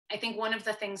I think one of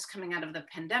the things coming out of the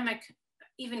pandemic,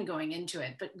 even going into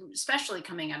it, but especially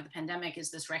coming out of the pandemic,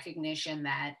 is this recognition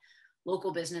that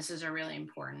local businesses are really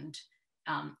important.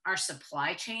 Our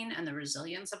supply chain and the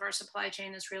resilience of our supply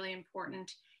chain is really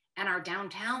important. And our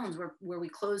downtowns where we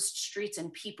closed streets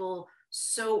and people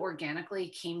so organically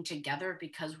came together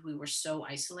because we were so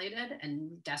isolated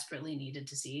and desperately needed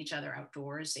to see each other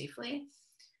outdoors safely.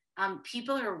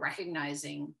 People are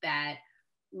recognizing that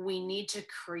we need to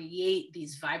create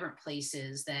these vibrant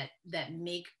places that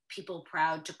make people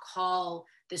proud to call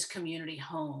this community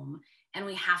home. And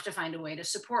we have to find a way to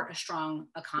support a strong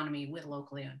economy with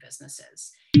locally owned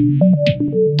businesses.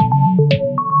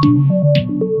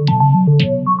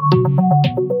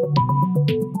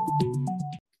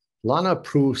 Ilana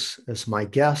Preuss is my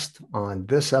guest on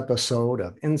this episode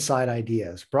of Inside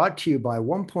Ideas, brought to you by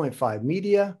 1.5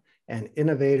 Media and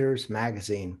Innovators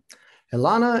Magazine.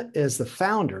 Ilana is the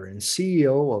founder and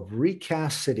CEO of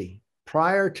Recast City.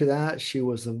 Prior to that, she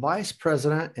was the vice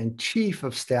president and chief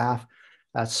of staff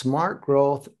at Smart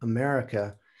Growth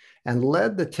America and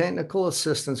led the technical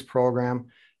assistance program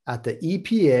at the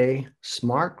EPA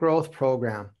Smart Growth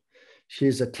Program.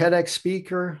 She's a TEDx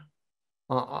speaker,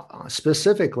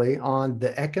 specifically on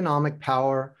the economic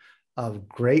power of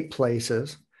great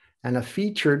places, and a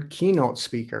featured keynote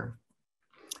speaker.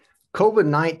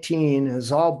 COVID-19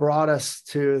 has all brought us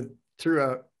through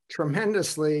a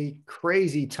tremendously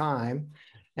crazy time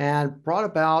and brought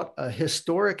about a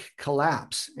historic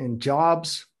collapse in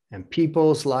jobs and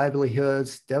people's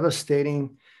livelihoods,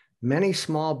 devastating many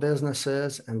small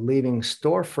businesses and leaving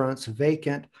storefronts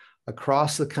vacant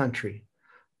across the country.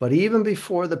 But even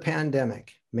before the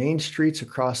pandemic, main streets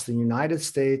across the United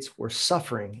States were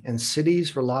suffering, and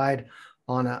cities relied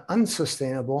on an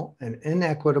unsustainable and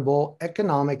inequitable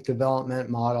economic development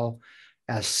model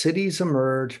as cities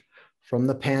emerge from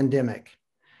the pandemic.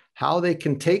 How they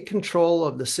can take control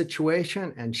of the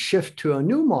situation and shift to a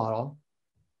new model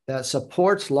that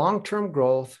supports long-term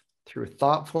growth through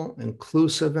thoughtful,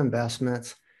 inclusive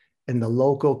investments in the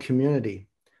local community.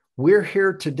 We're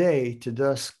here today to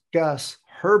discuss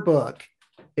her book,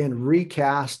 in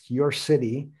Recast Your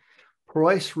City.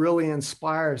 Preuss really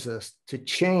inspires us to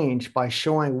change by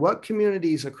showing what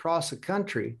communities across the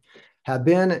country have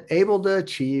been able to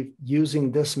achieve using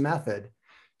this method.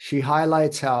 She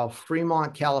highlights how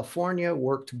Fremont, California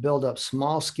worked to build up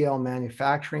small-scale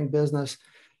manufacturing business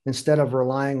instead of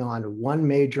relying on one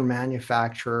major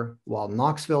manufacturer, while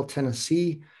Knoxville,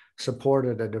 Tennessee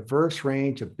supported a diverse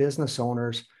range of business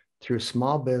owners through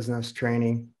small business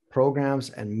training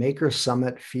programs and Maker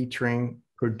Summit featuring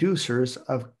producers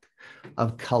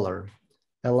of color.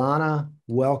 Ilana,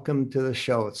 welcome to the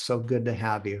show. It's so good to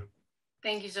have you.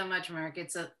 Thank you so much, Mark.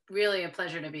 It's really a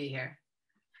pleasure to be here.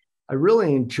 I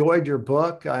really enjoyed your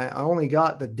book. I only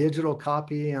got the digital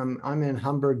copy. I'm in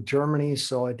Hamburg, Germany,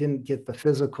 so I didn't get the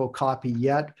physical copy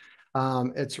yet.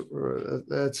 It's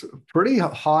pretty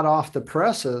hot off the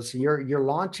presses. You're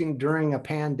launching during a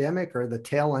pandemic or the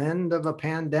tail end of a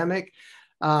pandemic.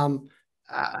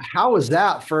 How was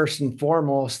that, first and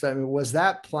foremost? I mean, was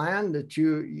that planned that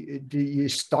you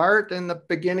start in the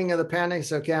beginning of the pandemic?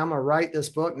 Say, okay, I'm gonna write this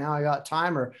book. Now I got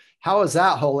time. Or how has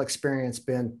that whole experience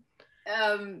been?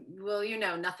 Well,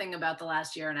 nothing about the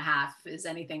last year and a half is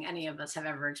anything any of us have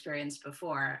ever experienced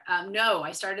before. No,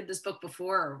 I started this book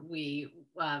before we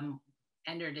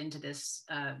entered into this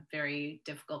very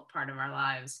difficult part of our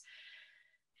lives.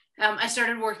 I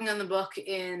started working on the book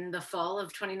in the fall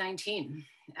of 2019.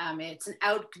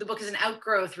 The book is an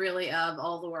outgrowth, really, of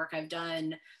all the work I've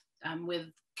done with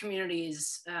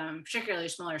communities, particularly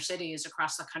smaller cities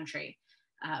across the country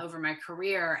over my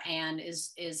career, and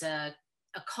is a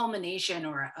culmination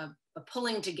or a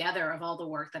pulling together of all the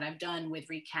work that I've done with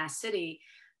Recast City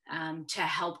to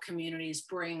help communities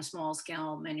bring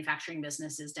small-scale manufacturing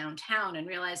businesses downtown, and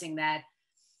realizing that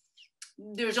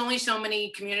there's only so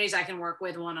many communities I can work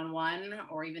with one-on-one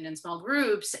or even in small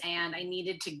groups, and I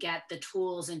needed to get the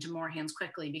tools into more hands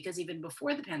quickly, because even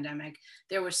before the pandemic,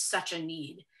 there was such a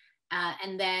need.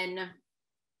 And then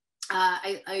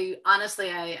I honestly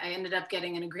ended up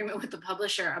getting an agreement with the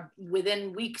publisher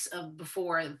within weeks of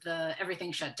before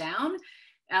everything shut down.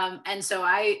 And so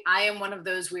I am one of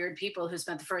those weird people who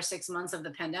spent the first 6 months of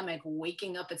the pandemic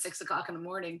waking up at 6 o'clock in the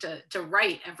morning to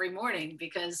write every morning,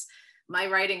 because my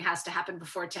writing has to happen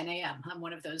before 10 a.m. I'm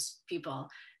one of those people.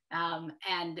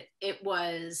 And it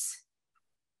was,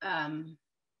 the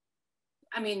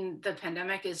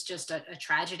pandemic is just a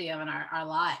tragedy of our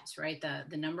lives, right?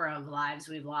 The number of lives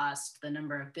we've lost, the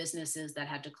number of businesses that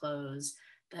had to close,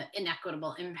 the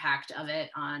inequitable impact of it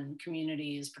on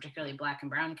communities, particularly Black and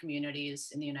Brown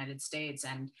communities in the United States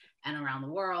and around the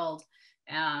world.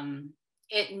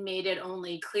 it made it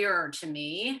only clearer to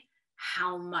me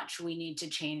how much we need to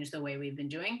change the way we've been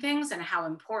doing things and how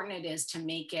important it is to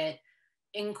make it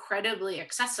incredibly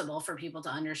accessible for people to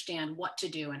understand what to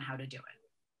do and how to do it.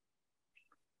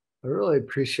 I really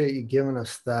appreciate you giving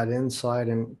us that insight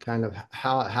and kind of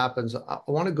how it happens. I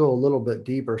want to go a little bit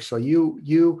deeper. So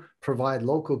you provide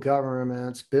local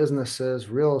governments, businesses,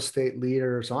 real estate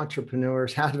leaders,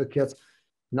 entrepreneurs, advocates,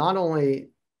 not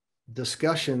only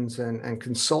discussions and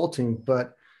consulting,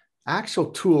 but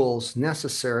actual tools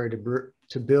necessary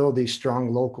to build these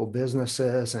strong local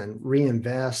businesses and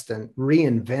reinvest and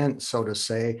reinvent, so to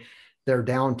say, their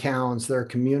downtowns, their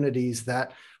communities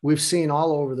that we've seen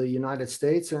all over the United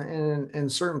States and in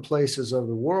certain places of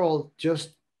the world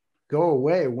just go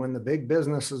away when the big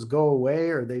businesses go away,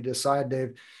 or they decide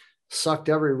they've sucked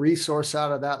every resource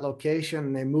out of that location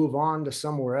and they move on to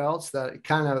somewhere else. That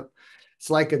kind of, it's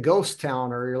like a ghost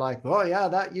town, or you're like, oh yeah,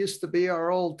 that used to be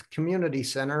our old community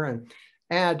center.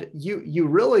 And you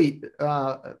really,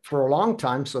 for a long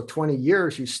time, so 20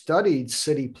 years, you studied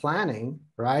city planning,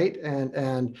 right?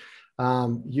 And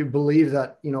you believe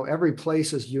that, you know, every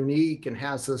place is unique and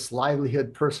has this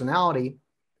livelihood personality.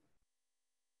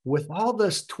 With all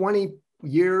this 20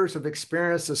 years of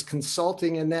experience as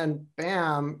consulting, and then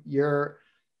bam, you're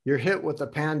hit with the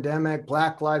pandemic,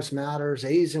 Black Lives Matters,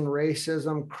 Asian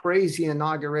racism, crazy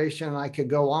inauguration. And I could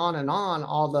go on and on,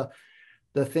 all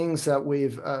the things that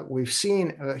we've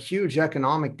seen, a huge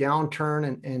economic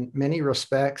downturn in many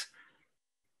respects.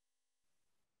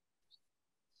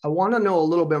 I want to know a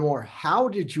little bit more. How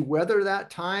did you weather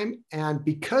that time? And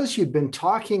because you've been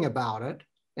talking about it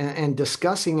and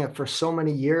discussing it for so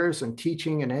many years and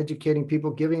teaching and educating people,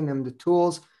 giving them the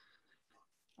tools,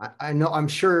 I know, I'm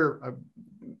sure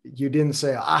you didn't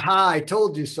say, aha, I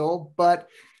told you so, but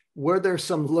were there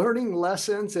some learning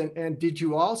lessons? And did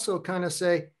you also kind of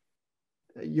say,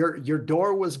 your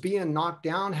door was being knocked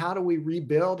down? How do we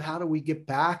rebuild? How do we get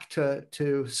back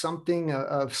to something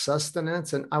of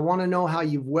sustenance? And I want to know how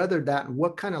you've weathered that and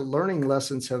what kind of learning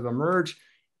lessons have emerged.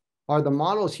 Are the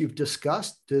models you've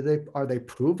discussed, are they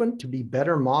proven to be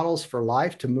better models for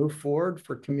life to move forward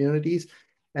for communities?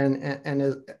 And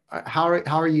how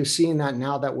are you seeing that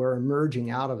now that we're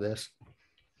emerging out of this?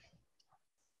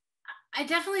 I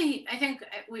think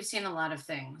we've seen a lot of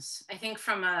things. I think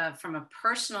from a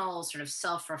personal sort of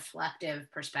self-reflective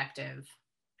perspective,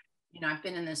 you know, I've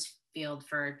been in this field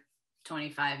for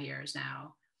 25 years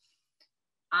now.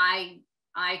 I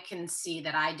can see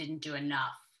that I didn't do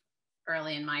enough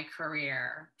early in my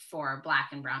career for Black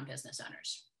and brown business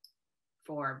owners,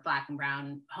 for Black and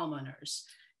brown homeowners.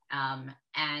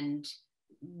 And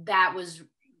that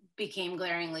became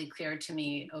glaringly clear to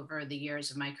me over the years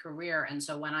of my career. And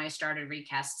so when I started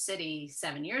Recast City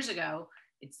 7 years ago,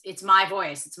 it's my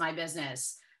voice, it's my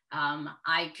business.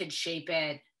 I could shape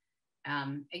it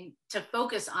to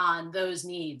focus on those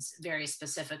needs very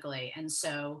specifically. And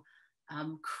so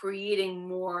creating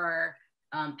more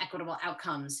equitable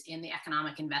outcomes in the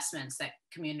economic investments that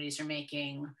communities are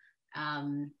making,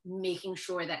 making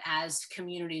sure that as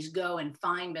communities go and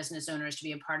find business owners to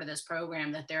be a part of this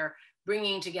program, that they're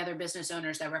bringing together business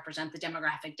owners that represent the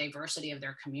demographic diversity of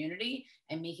their community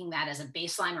and making that as a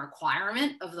baseline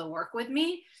requirement of the work with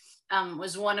me,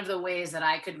 was one of the ways that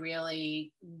I could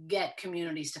really get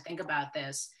communities to think about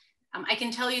this. I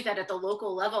can tell you that at the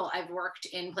local level, I've worked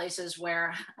in places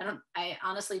where I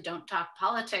honestly don't talk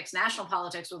politics, national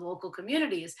politics with local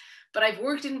communities, but I've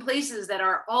worked in places that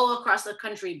are all across the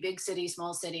country, big city,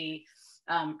 small city,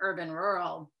 urban,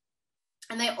 rural,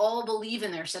 and they all believe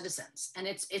in their citizens. And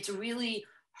it's really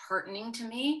heartening to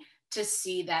me to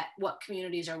see that what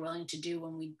communities are willing to do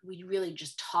when we really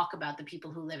just talk about the people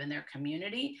who live in their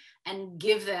community and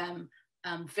give them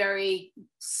very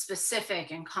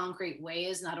specific and concrete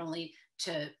ways, not only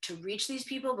to reach these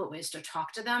people, but ways to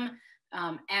talk to them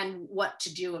and what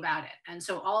to do about it. And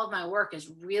so all of my work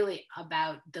is really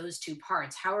about those two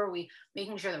parts. How are we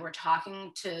making sure that we're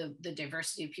talking to the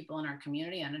diversity of people in our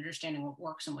community and understanding what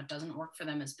works and what doesn't work for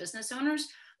them as business owners,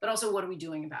 but also what are we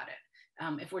doing about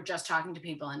it? If we're just talking to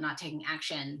people and not taking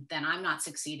action, then I'm not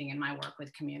succeeding in my work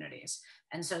with communities.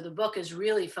 And so the book is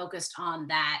really focused on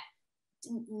that,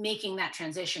 making that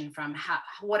transition from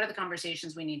what are the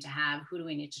conversations we need to have, who do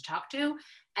we need to talk to,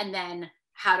 and then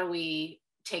how do we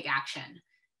take action.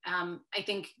 I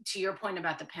think to your point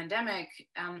about the pandemic,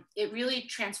 it really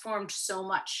transformed so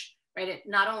much, right? It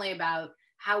not only about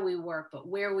how we work, but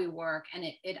where we work. And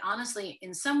it honestly,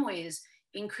 in some ways,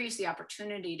 increased the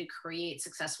opportunity to create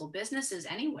successful businesses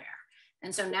anywhere.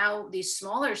 And so now these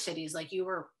smaller cities, like you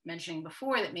were mentioning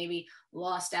before, that maybe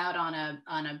lost out on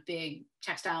a big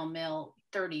textile mill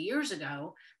 30 years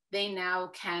ago, they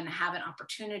now can have an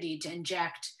opportunity to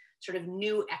inject sort of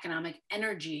new economic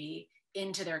energy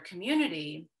into their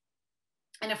community.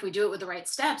 And if we do it with the right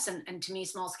steps, and to me,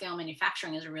 small scale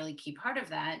manufacturing is a really key part of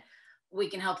that, we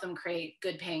can help them create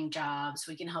good paying jobs.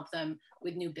 We can help them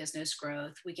with new business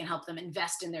growth. We can help them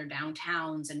invest in their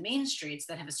downtowns and main streets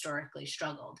that have historically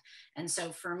struggled. And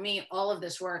so for me, all of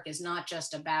this work is not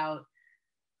just about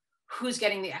who's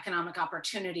getting the economic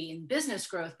opportunity in business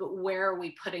growth, but where are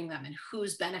we putting them and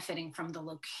who's benefiting from the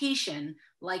location,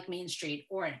 like Main Street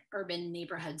or an urban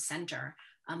neighborhood center,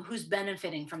 who's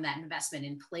benefiting from that investment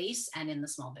in place and in the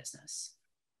small business.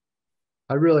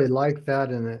 I really like that,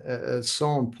 and it's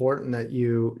so important that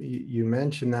you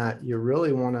mentioned that. You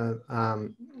really want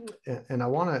to, and I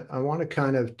want to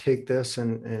kind of take this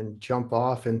and jump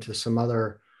off into some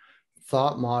other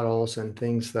thought models and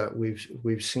things that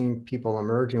we've seen people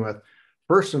emerging with.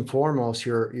 First and foremost,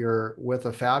 you're with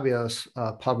a fabulous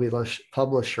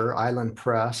publisher, Ilana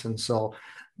Preuss, and so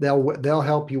they'll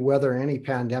help you weather any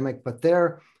pandemic. But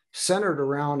they're centered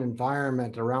around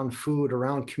environment, around food,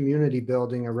 around community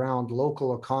building, around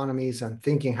local economies, and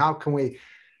thinking, how can we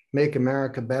make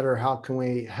America better? How can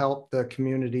we help the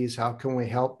communities? How can we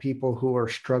help people who are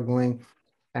struggling?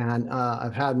 And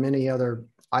I've had many other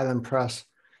Ilana Preuss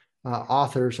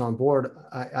authors on board.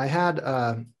 I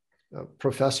had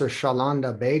Professor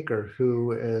Shalanda Baker,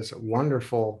 who is a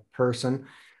wonderful person,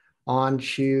 on.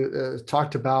 She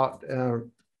talked about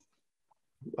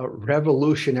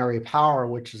revolutionary power,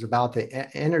 which is about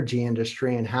the energy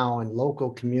industry and how in local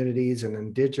communities and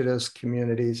indigenous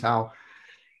communities, how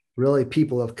really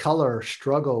people of color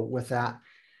struggle with that.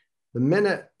 The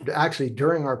minute, actually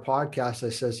during our podcast, I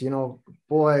says,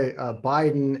 boy,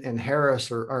 Biden and Harris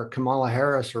or Kamala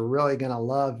Harris are really going to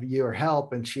love your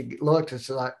help. And she looked and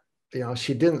said,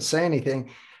 she didn't say anything.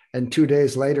 And 2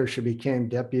 days later, she became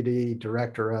deputy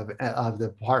director of the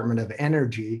Department of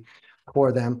Energy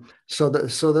for them. So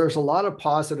there's a lot of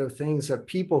positive things that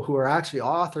people who are actually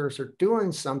authors are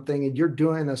doing something, and you're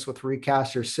doing this with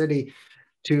Recast Your City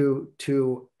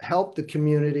to help the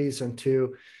communities and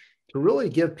to really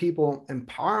give people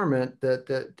empowerment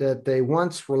that they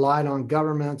once relied on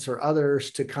governments or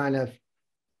others to kind of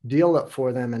deal it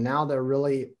for them. And now they're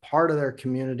really part of their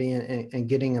community and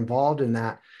getting involved in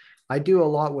that. I do a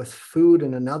lot with food,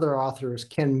 and another author is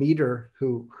Ken Meter,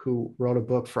 who wrote a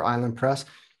book for Ilana Preuss,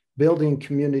 building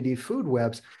community food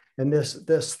webs. And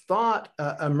this thought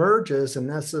emerges, and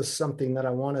this is something that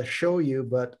I want to show you,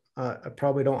 but I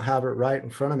probably don't have it right in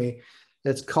front of me.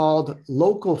 It's called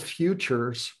Local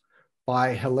Futures by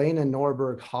Helena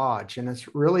Norberg Hodge. And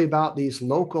it's really about these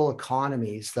local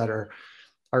economies that are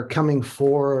coming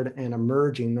forward and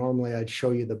emerging. Normally I'd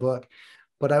show you the book,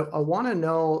 but I want to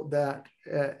know that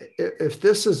if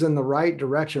this is in the right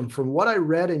direction. From what I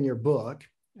read in your book,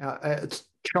 it's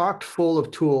chock full of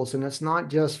tools, and it's not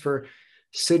just for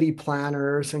city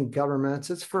planners and governments.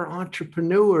 It's for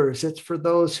entrepreneurs. It's for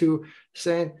those who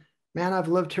say, man, I've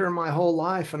lived here my whole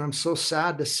life, and I'm so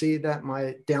sad to see that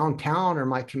my downtown or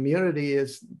my community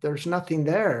there's nothing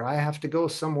there. I have to go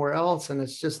somewhere else, and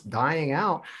it's just dying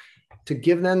out. To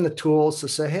give them the tools to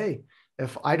say, hey,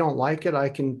 if I don't like it, I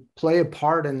can play a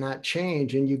part in that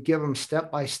change. And you give them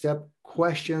step-by-step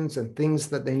questions and things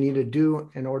that they need to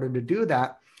do in order to do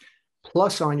that.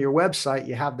 Plus, on your website,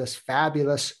 you have this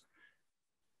fabulous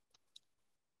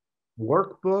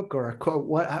workbook, or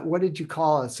what did you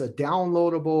call it? It's a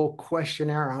downloadable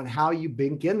questionnaire on how you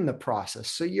begin the process.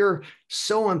 So you're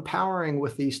so empowering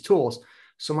with these tools.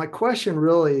 So my question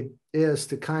really is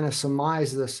to kind of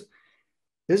surmise this.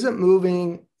 Is it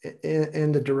moving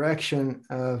in the direction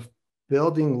of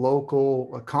building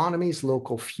local economies,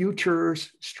 local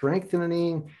futures,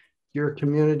 strengthening your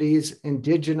communities,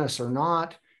 indigenous or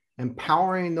not,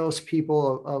 empowering those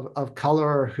people of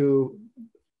color who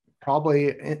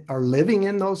probably are living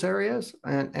in those areas?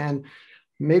 And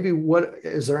maybe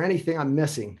is there anything I'm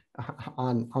missing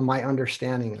on my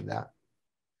understanding of that?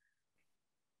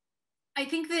 I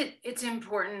think that it's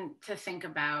important to think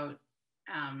about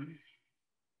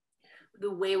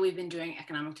the way we've been doing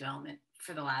economic development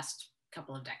for the last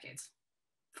couple of decades,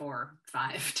 4,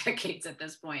 5 decades at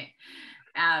this point.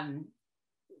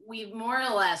 We've more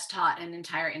or less taught an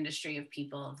entire industry of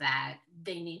people that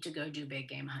they need to go do big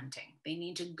game hunting. They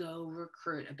need to go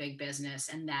recruit a big business,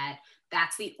 and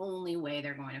that's the only way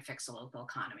they're going to fix a local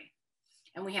economy.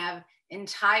 And we have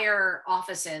entire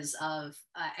offices of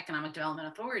economic development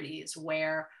authorities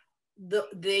where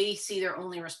they see their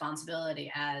only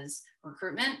responsibility as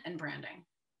recruitment and branding.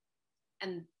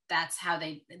 And that's how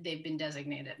they've been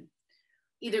designated,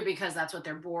 either because that's what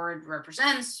their board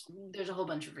represents. There's a whole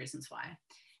bunch of reasons why.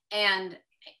 And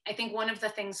I think one of the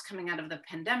things coming out of the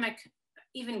pandemic,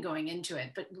 even going into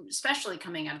it, but especially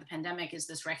coming out of the pandemic, is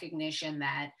this recognition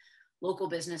that local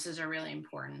businesses are really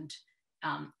important.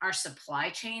 Our supply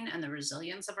chain and the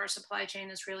resilience of our supply chain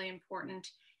is really important.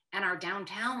 And our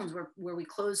downtowns where we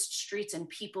closed streets and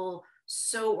people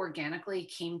so organically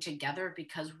came together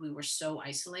because we were so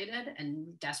isolated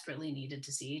and desperately needed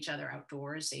to see each other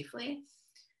outdoors safely.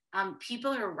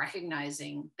 People are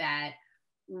recognizing that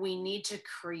we need to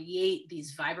create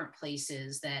these vibrant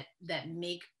places that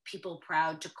make people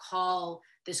proud to call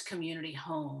this community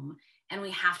home. And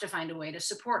we have to find a way to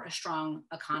support a strong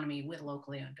economy with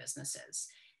locally owned businesses.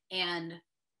 And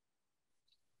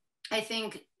I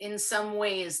think in some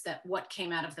ways that what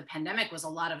came out of the pandemic was a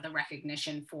lot of the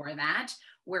recognition for that,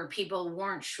 where people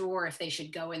weren't sure if they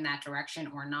should go in that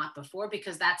direction or not before,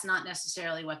 because that's not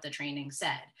necessarily what the training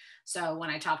said. So when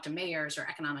I talk to mayors or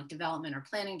economic development or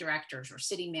planning directors or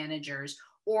city managers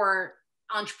or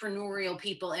entrepreneurial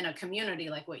people in a community,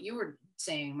 like what you were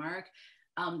saying, Mark,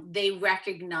 they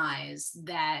recognize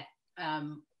that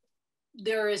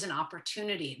there is an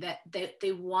opportunity, that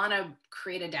they want to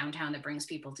create a downtown that brings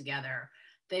people together.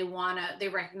 They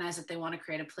recognize that they want to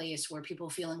create a place where people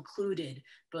feel included,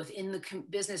 both in the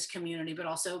business community, but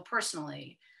also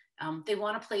personally. They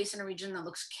want a place in a region that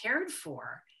looks cared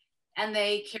for, and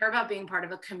they care about being part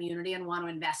of a community and want to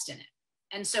invest in it.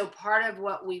 And so part of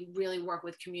what we really work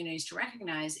with communities to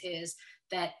recognize is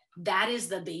that that is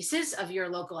the basis of your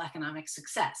local economic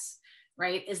success,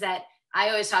 right? Is that I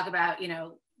always talk about,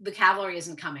 the cavalry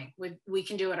isn't coming. We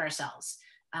can do it ourselves.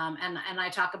 And I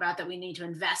talk about that we need to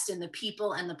invest in the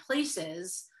people and the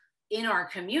places in our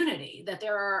community, that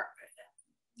there are,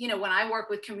 when I work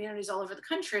with communities all over the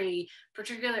country,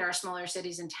 particularly our smaller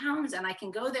cities and towns, and I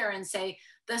can go there and say,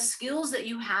 the skills that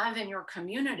you have in your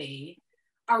community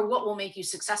are what will make you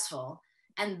successful.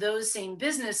 And those same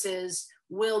businesses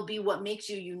will be what makes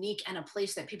you unique and a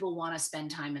place that people want to spend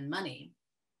time and money.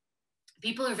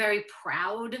 People are very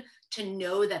proud to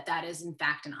know that that is in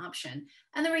fact an option.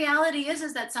 And the reality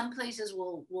is that some places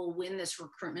will win this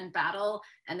recruitment battle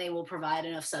and they will provide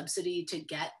enough subsidy to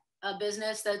get a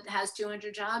business that has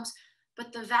 200 jobs,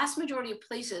 but the vast majority of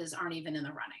places aren't even in the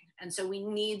running. And so we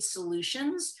need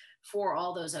solutions for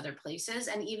all those other places.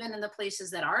 And even in the places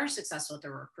that are successful at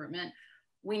the recruitment,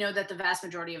 we know that the vast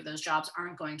majority of those jobs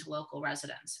aren't going to local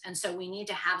residents. And so we need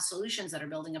to have solutions that are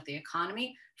building up the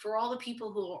economy for all the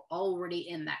people who are already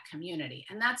in that community.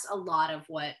 And that's a lot of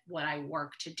what I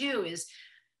work to do, is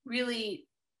really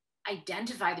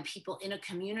identify the people in a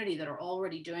community that are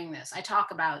already doing this. I talk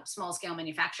about small scale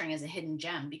manufacturing as a hidden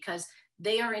gem because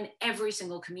they are in every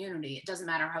single community. It doesn't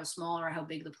matter how small or how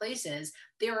big the place is.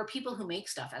 There are people who make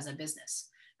stuff as a business.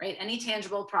 Right? Any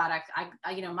tangible product,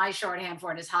 my shorthand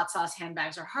for it is hot sauce,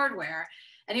 handbags, or hardware.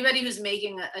 Anybody who's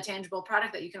making a tangible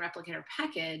product that you can replicate or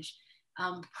package,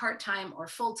 part-time or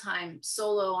full-time,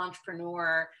 solo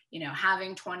entrepreneur,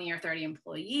 having 20 or 30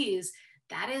 employees,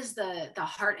 that is the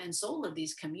heart and soul of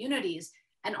these communities.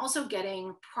 And also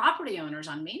getting property owners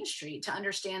on Main Street to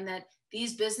understand that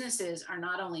these businesses are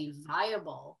not only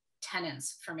viable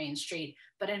tenants for Main Street,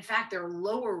 but in fact, they're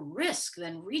lower risk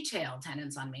than retail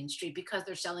tenants on Main Street because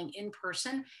they're selling in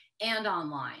person and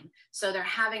online. So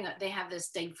they have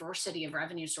this diversity of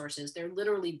revenue sources. They're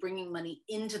literally bringing money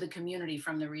into the community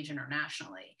from the region or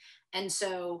nationally. And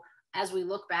so as we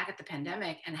look back at the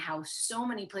pandemic and how so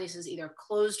many places either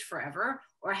closed forever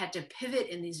or had to pivot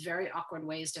in these very awkward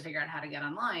ways to figure out how to get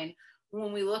online,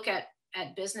 when we look at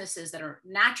businesses that are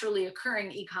naturally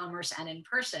occurring e-commerce and in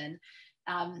person,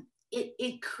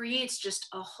 it creates just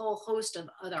a whole host of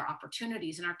other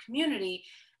opportunities in our community.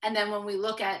 And then when we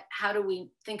look at how do we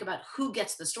think about who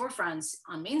gets the storefronts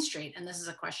on Main Street, and this is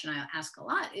a question I ask a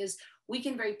lot, is we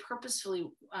can very purposefully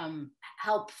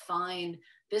help find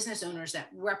business owners that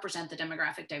represent the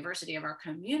demographic diversity of our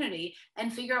community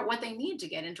and figure out what they need to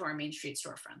get into our Main Street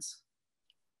storefronts.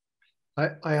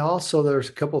 I also, there's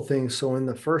a couple things. So in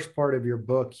the first part of your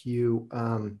book, you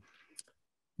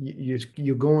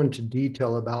go into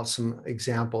detail about some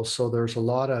examples. So there's a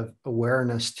lot of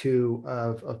awareness too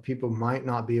of people might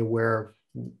not be aware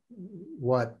of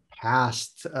what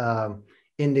past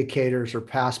indicators or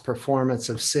past performance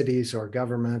of cities or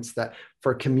governments, that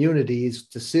for communities,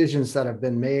 decisions that have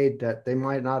been made that they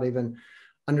might not even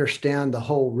understand the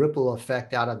whole ripple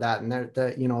effect out of that. And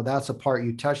that's a part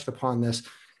you touched upon,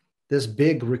 this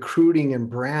big recruiting and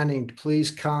branding.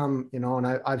 Please come, and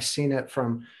I've seen it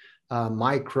from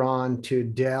Micron to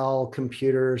Dell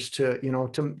computers to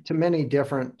many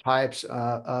different types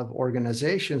of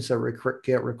organizations that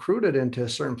get recruited into a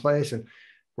certain place. And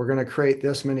we're going to create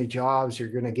this many jobs. You're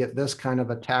going to get this kind of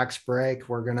a tax break.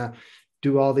 We're going to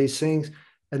do all these things.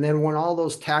 And then when all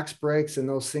those tax breaks and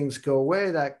those things go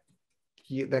away, that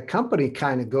company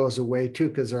kind of goes away too,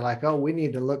 because they're like, oh, we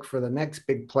need to look for the next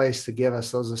big place to give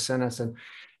us those incentives. And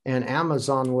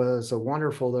Amazon was a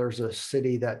wonderful, there's a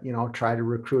city that, tried to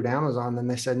recruit Amazon. Then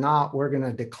they said, no, we're going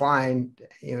to decline.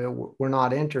 We're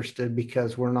not interested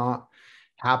because we're not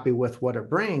happy with what it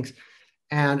brings.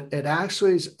 And it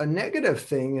actually is a negative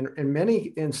thing in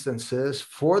many instances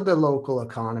for the local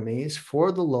economies,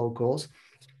 for the locals.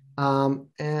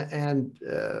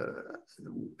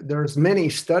 There's many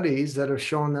studies that have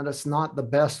shown that it's not the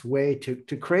best way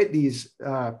to create these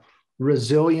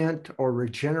resilient or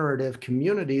regenerative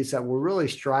communities that we're really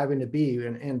striving to be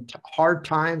in hard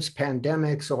times,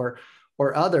 pandemics, or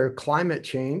other climate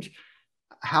change.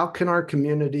 How can our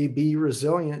community be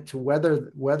resilient to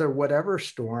weather whatever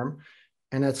storm?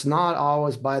 And it's not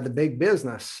always by the big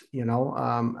business,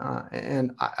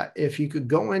 if you could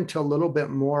go into a little bit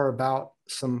more about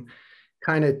some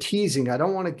kind of teasing. I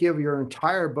don't want to give your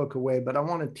entire book away, but I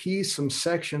want to tease some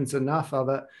sections enough of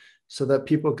it so that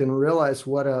people can realize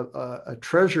what a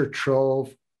treasure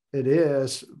trove it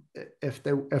is if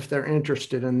they're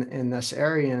interested in this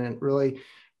area and really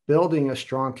building a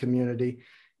strong community.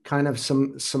 Kind of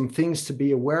some things to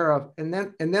be aware of, and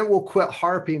then we'll quit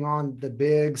harping on the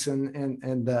bigs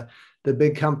and the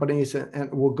big companies,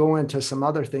 and we'll go into some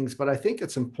other things. But I think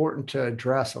it's important to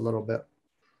address a little bit.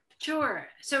 Sure.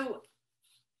 So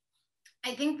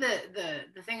I think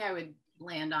the thing I would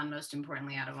land on most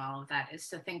importantly out of all of that is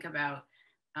to think about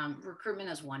recruitment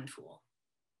as one tool,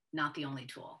 not the only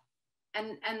tool.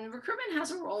 And recruitment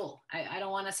has a role. I don't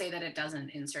want to say that it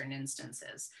doesn't in certain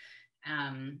instances.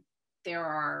 There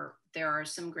are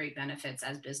some great benefits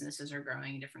as businesses are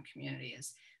growing in different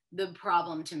communities. The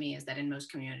problem to me is that in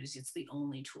most communities, it's the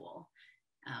only tool.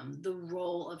 The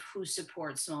role of who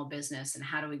supports small business and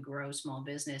how do we grow small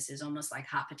business is almost like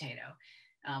hot potato.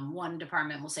 One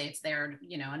department will say it's their,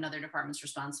 another department's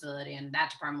responsibility, and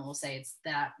that department will say it's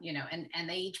that, and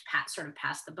they each sort of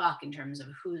pass the buck in terms of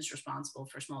who's responsible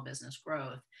for small business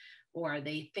growth. Or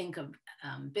they think of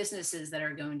businesses that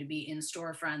are going to be in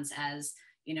storefronts as,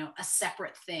 a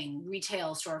separate thing.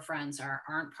 Retail storefronts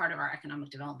aren't part of our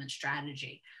economic development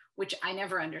strategy, which I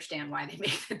never understand why they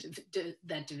make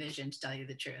that division, to tell you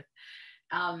the truth.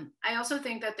 I also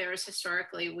think that there's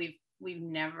historically, we've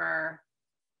never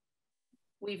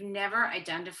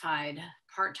identified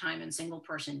part-time and single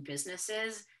person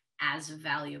businesses as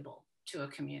valuable to a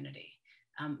community.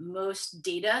 Most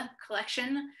data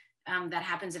collection that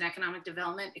happens in economic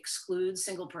development excludes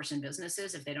single person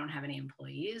businesses if they don't have any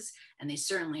employees, and they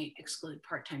certainly exclude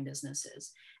part-time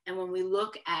businesses. And when we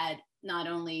look at not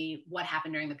only what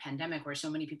happened during the pandemic, where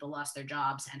so many people lost their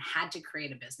jobs and had to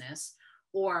create a business,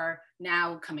 or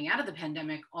now coming out of the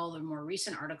pandemic, all the more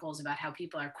recent articles about how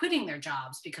people are quitting their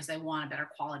jobs because they want a better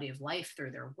quality of life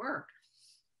through their work,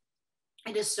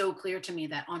 it is so clear to me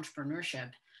that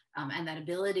entrepreneurship and that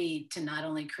ability to not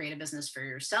only create a business for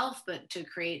yourself, but to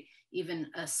create even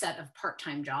a set of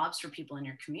part-time jobs for people in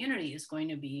your community is going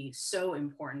to be so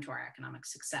important to our economic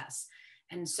success.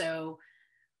 And so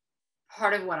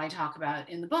part of what I talk about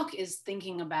in the book is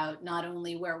thinking about not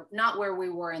where we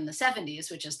were in the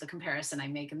 70s, which is the comparison I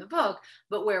make in the book,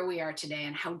 but where we are today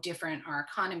and how different our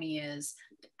economy is.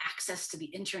 Access to the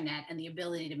internet and the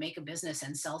ability to make a business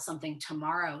and sell something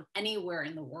tomorrow anywhere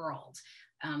in the world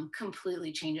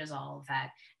completely changes all of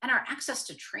that. And our access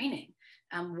to training.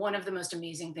 One of the most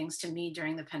amazing things to me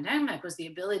during the pandemic was the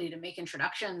ability to make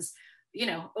introductions,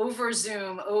 over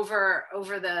Zoom, over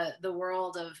the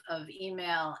world of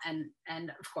email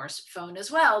and of course phone as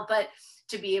well, but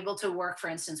to be able to work, for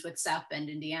instance, with South Bend,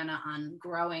 Indiana on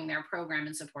growing their program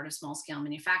in support of small scale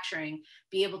manufacturing,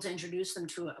 be able to introduce them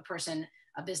to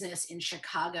a business in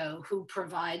Chicago who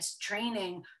provides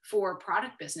training for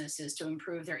product businesses to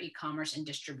improve their e-commerce and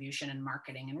distribution and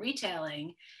marketing and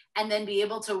retailing, and then be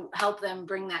able to help them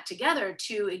bring that together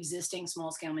to existing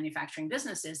small scale manufacturing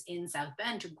businesses in South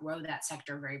Bend to grow that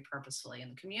sector very purposefully in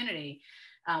the community.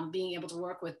 Being able to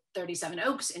work with 37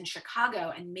 Oaks in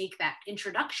Chicago and make that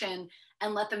introduction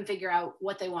and let them figure out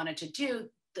what they wanted to do,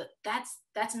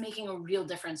 that's making a real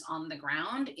difference on the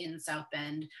ground in South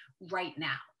Bend right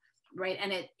now. Right.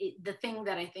 And the thing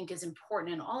that I think is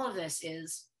important in all of this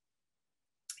is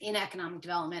in economic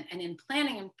development and in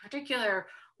planning in particular,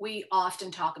 we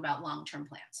often talk about long-term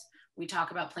plans. We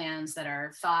talk about plans that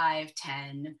are 5,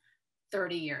 10,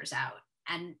 30 years out.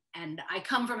 And I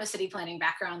come from a city planning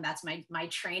background. That's my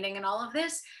training in all of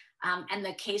this. And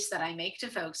the case that I make to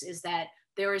folks is that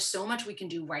there is so much we can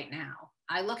do right now.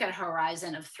 I look at a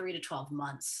horizon of 3 to 12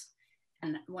 months.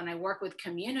 And when I work with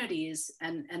communities,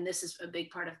 and this is a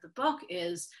big part of the book,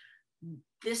 is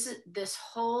this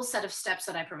whole set of steps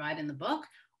that I provide in the book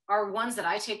are ones that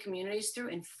I take communities through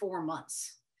in 4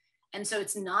 months. And so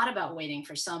it's not about waiting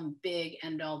for some big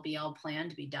end all be all plan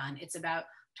to be done. It's about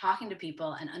talking to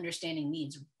people and understanding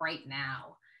needs right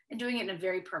now and doing it in a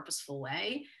very purposeful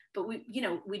way. But we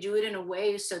do it in a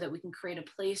way so that we can create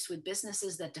a place with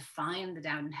businesses that define the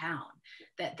downtown,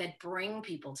 that bring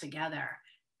people together.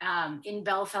 In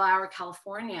Bellflower,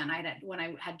 California, and when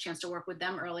I had a chance to work with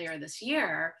them earlier this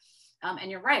year,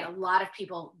 and you're right, a lot of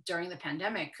people during the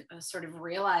pandemic sort of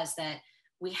realized that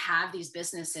we have these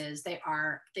businesses, they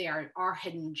are our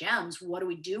hidden gems. What do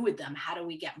we do with them? How do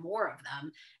we get more of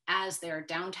them, as their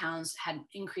downtowns had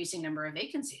increasing number of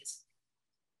vacancies?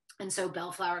 And so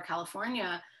Bellflower,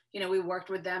 California, we worked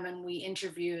with them and we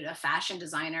interviewed a fashion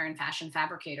designer and fashion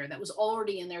fabricator that was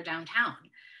already in their downtown,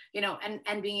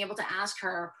 and being able to ask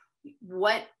her,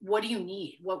 what do you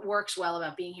need? What works well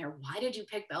about being here? Why did you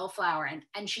pick Bellflower?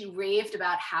 And she raved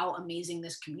about how amazing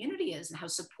this community is and how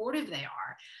supportive they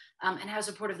are. And how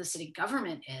supportive the city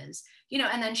government is,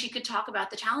 and then she could talk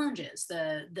about the challenges,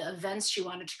 the events she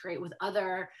wanted to create with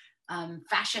other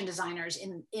fashion designers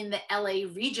in the LA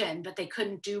region, but they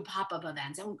couldn't do pop-up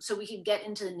events. And so we could get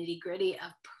into the nitty-gritty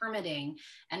of permitting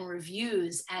and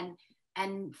reviews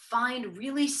and find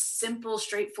really simple,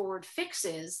 straightforward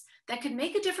fixes that could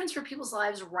make a difference for people's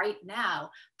lives right now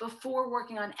before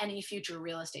working on any future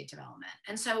real estate development.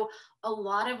 And so a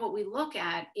lot of what we look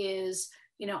at is,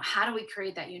 how do we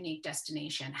create that unique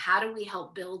destination? How do we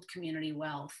help build community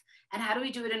wealth? And how do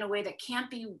we do it in a way that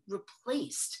can't be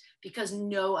replaced, because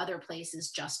no other place is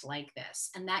just like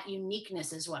this? And that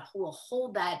uniqueness is what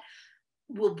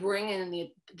will bring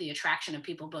in the attraction of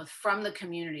people both from the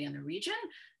community and the region,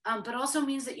 but also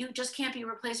means that you just can't be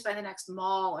replaced by the next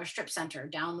mall or strip center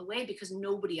down the way, because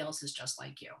nobody else is just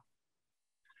like you.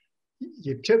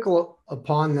 You tickle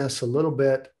upon this a little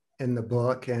bit in the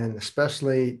book, and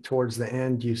especially towards the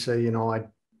end, you say, I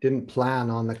didn't plan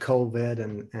on the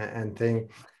COVID and thing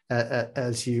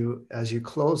as you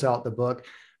close out the book,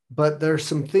 but there's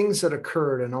some things that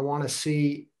occurred, and I want to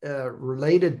see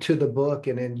related to the book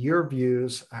and in your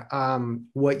views,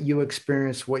 what you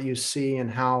experienced, what you see, and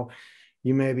how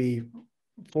you maybe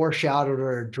foreshadowed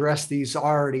or addressed these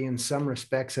already in some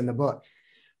respects in the book.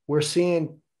 We're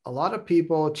seeing a lot of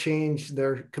people change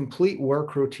their complete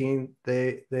work routine.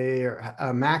 They are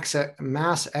a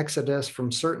mass exodus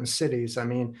from certain cities. I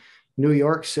mean, New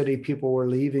York City, people were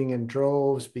leaving in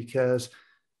droves because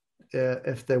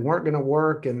if they weren't going to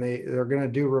work and they're going to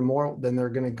do remote, then they're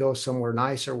going to go somewhere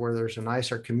nicer where there's a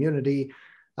nicer community.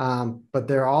 But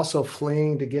they're also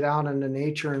fleeing to get out into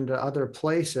nature and to other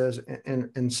places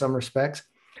in some respects.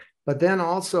 But then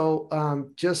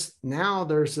also just now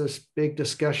there's this big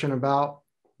discussion about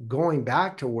going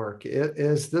back to work.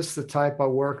 Is this the type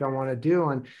of work I want to do?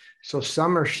 And so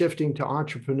some are shifting to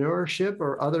entrepreneurship,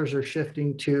 or others are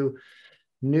shifting to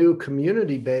new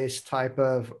community-based type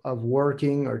of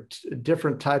working, or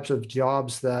different types of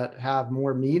jobs that have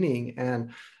more meaning and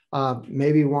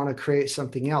maybe want to create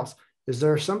something else. Is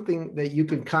there something that you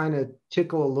could kind of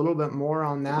tickle a little bit more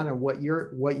on that, and what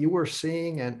you were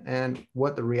seeing and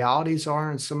what the realities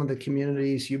are in some of the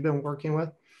communities you've been working with?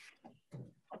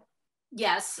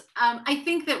 Yes, I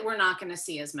think that we're not going to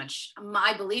see as much.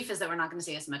 My belief is that we're not going to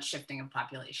see as much shifting of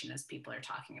population as people are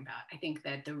talking about. I think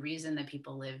that the reason that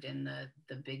people lived in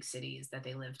the big cities that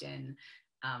they lived in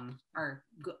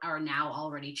are now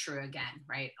already true again,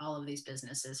 right? All of these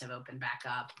businesses have opened back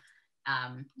up.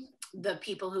 The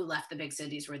people who left the big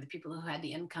cities were the people who had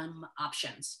the income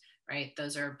options, right?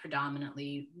 Those are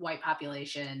predominantly white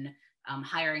population,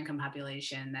 higher income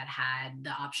population that had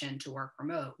the option to work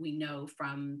remote. We know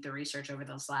from the research over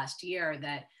this last year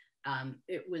that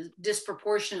it was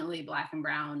disproportionately Black and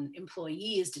Brown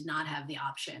employees did not have the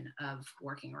option of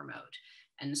working remote.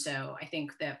 And so I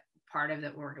think that part of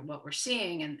what we're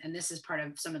seeing, and this is part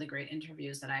of some of the great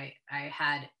interviews that I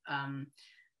had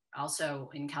also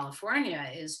in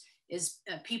California, is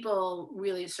people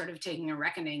really sort of taking a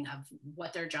reckoning of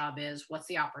what their job is, what's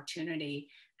the opportunity,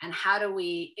 and how do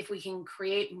we, if we can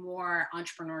create more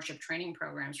entrepreneurship training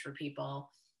programs for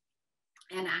people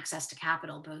and access to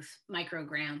capital, both micro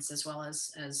grants as well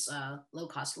as low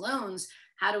cost loans,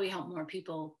 how do we help more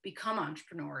people become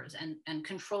entrepreneurs and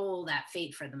control that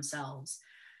fate for themselves?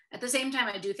 At the same time,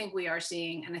 I do think we are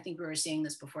seeing, and I think we were seeing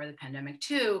this before the pandemic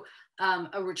too,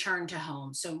 a return to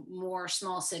home. So more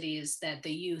small cities that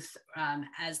the youth,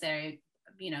 as they,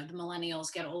 the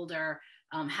millennials get older,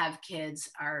 have kids,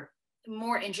 are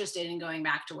more interested in going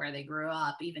back to where they grew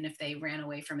up, even if they ran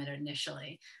away from it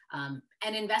initially,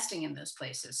 and investing in those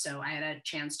places. So I had a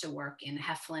chance to work in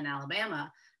Heflin,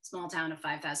 Alabama, small town of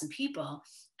 5,000 people,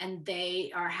 and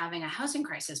they are having a housing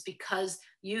crisis because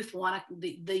youth want to,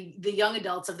 the young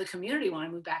adults of the community want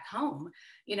to move back home,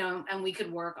 you know, and we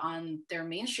could work on their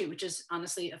main street, which is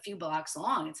honestly a few blocks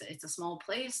long. It's a small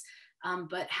place,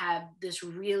 but had this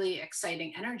really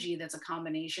exciting energy that's a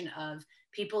combination of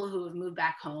people who have moved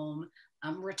back home,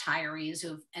 retirees who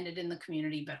have ended in the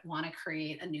community but want to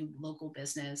create a new local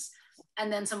business,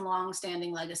 and then some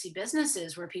long-standing legacy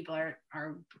businesses where people are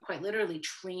quite literally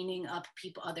training up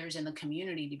people, others in the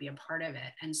community, to be a part of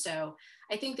it. And so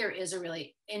I think there is a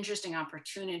really interesting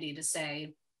opportunity to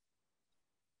say,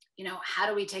 you know, how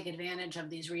do we take advantage of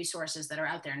these resources that are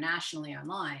out there nationally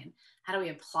online? How do we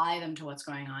apply them to what's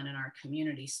going on in our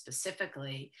community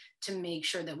specifically to make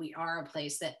sure that we are a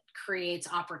place that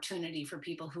creates opportunity for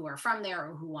people who are from there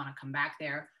or who want to come back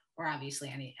there, or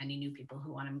obviously any new people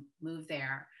who want to move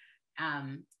there.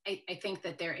 I think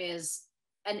that there is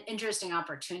an interesting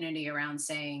opportunity around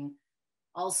saying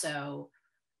also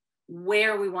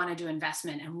where we want to do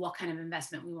investment and what kind of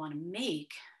investment we want to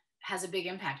make has a big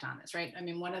impact on this, right? I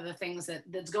mean, one of the things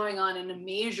that's going on in a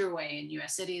major way in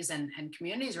US cities and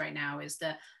communities right now is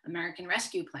the American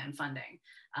Rescue Plan funding.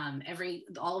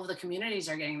 All of the communities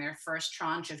are getting their first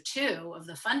tranche of 2 of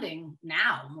the funding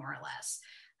now, more or less.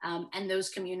 And those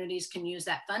communities can use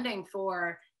that funding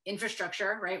for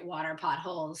infrastructure, right? Water,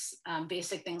 potholes,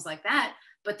 basic things like that.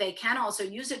 But they can also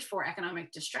use it for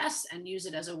economic distress and use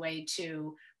it as a way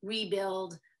to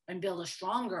rebuild and build a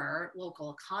stronger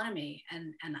local economy.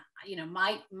 And you know,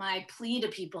 my plea to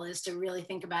people is to really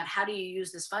think about how do you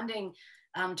use this funding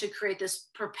to create this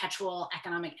perpetual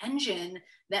economic engine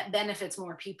that benefits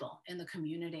more people in the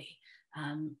community,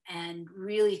 and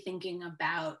really thinking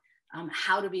about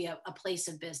how to be a place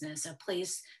of business, a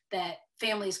place that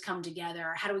families come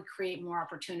together. How do we create more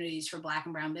opportunities for Black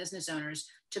and Brown business owners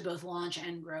to both launch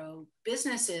and grow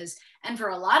businesses? And for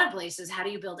a lot of places, how do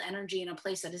you build energy in a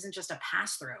place that isn't just a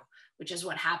pass through, which is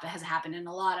what has happened in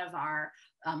a lot of our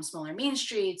smaller main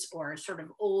streets or sort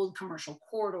of old commercial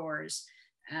corridors,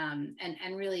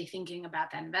 and really thinking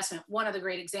about that investment. One of the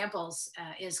great examples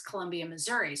is Columbia,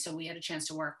 Missouri. So we had a chance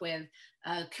to work with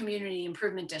a community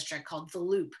improvement district called The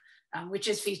Loop, which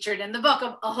is featured in the book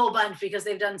a whole bunch because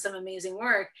they've done some amazing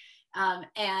work.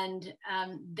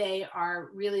 They are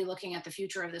really looking at the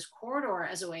future of this corridor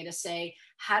as a way to say,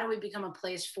 how do we become a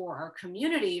place for our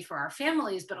community, for our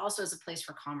families, but also as a place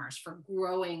for commerce, for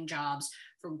growing jobs,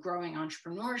 for growing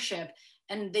entrepreneurship.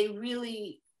 And they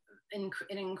really, in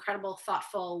an incredible,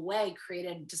 thoughtful way,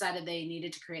 decided they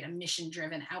needed to create a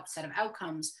mission-driven set of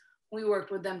outcomes. We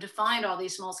worked with them to find all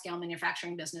these small-scale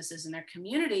manufacturing businesses in their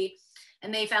community.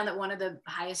 And they found that one of the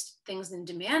highest things in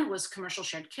demand was commercial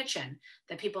shared kitchen,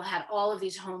 that people had all of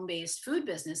these home-based food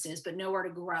businesses, but nowhere to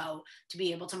grow to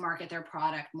be able to market their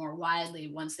product more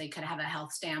widely once they could have a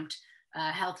health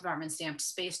department stamped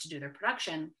space to do their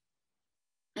production.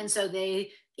 And so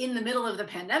they, in the middle of the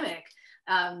pandemic,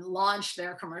 launched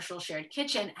their commercial shared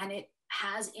kitchen, and it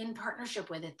has in partnership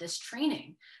with it this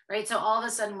training, right? So all of a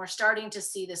sudden we're starting to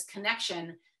see this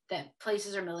connection that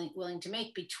places are willing to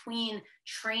make between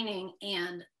training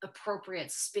and appropriate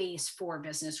space for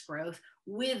business growth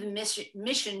with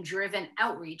mission-driven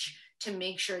outreach to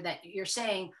make sure that you're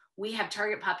saying, we have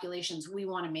target populations we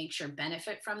want to make sure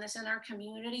benefit from this in our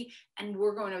community, and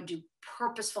we're going to do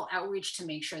purposeful outreach to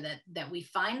make sure that we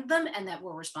find them and that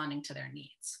we're responding to their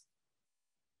needs.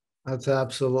 That's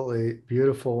absolutely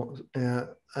beautiful.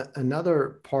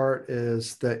 Another part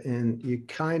is that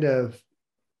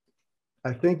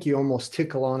I think you almost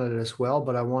tickle on it as well,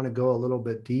 but I want to go a little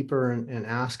bit deeper and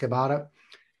ask about it.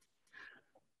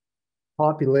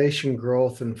 Population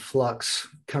growth and flux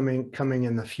coming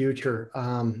in the future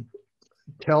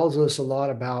tells us a lot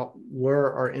about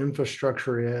where our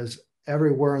infrastructure is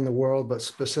everywhere in the world, but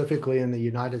specifically in the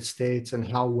United States, and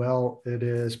how well it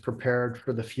is prepared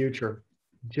for the future.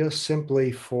 Just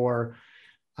simply for,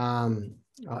 and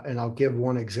I'll give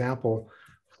one example,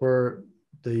 for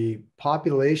the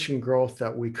population growth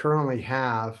that we currently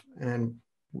have, and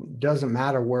doesn't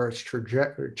matter where its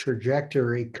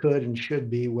trajectory could and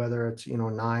should be, whether it's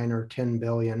 9 or 10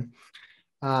 billion,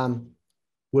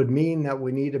 would mean that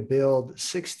we need to build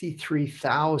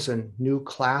 63,000 new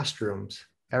classrooms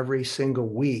every single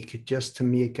week just to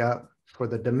make up for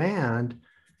the demand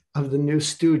of the new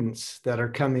students that are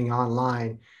coming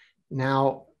online.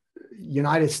 Now,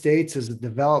 United States is a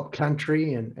developed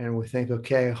country, and we think,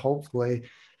 okay, hopefully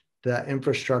the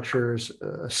infrastructure is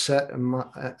set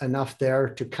enough there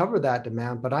to cover that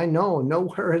demand. But I know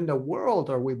nowhere in the world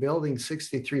are we building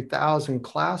 63,000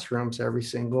 classrooms every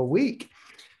single week.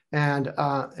 And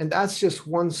that's just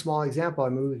one small example. I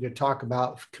mean, we could talk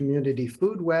about community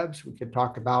food webs. We could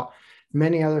talk about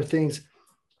many other things.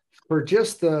 For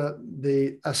just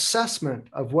the assessment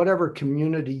of whatever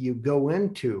community you go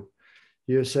into,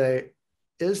 you say,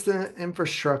 is the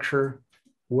infrastructure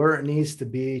where it needs to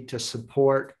be to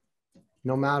support,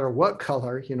 no matter what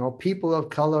color, you know, people of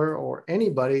color or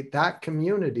anybody, that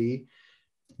community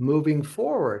moving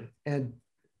forward? And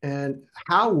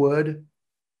how would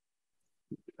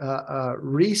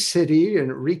re-city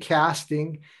and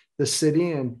recasting the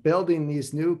city and building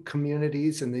these new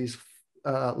communities and these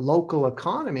local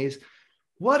economies,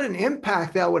 what an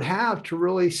impact that would have to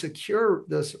really secure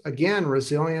this, again,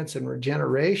 resilience and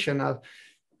regeneration of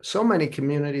so many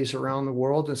communities around the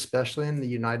world, especially in the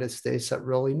United States, that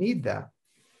really need that.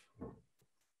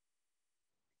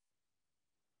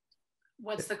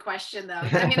 What's the question, though?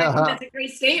 I mean, I think that's a great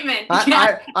statement.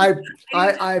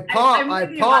 I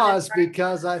pause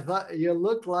because I thought you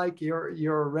looked like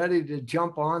you're ready to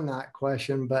jump on that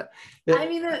question, but I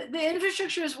mean, the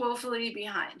infrastructure is woefully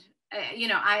behind. You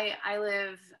know, I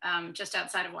live just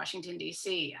outside of Washington,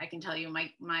 D.C. I can tell you,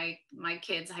 my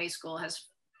kids' high school has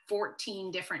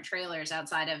 14 different trailers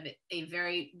outside of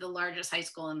the largest high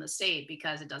school in the state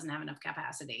because it doesn't have enough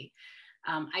capacity.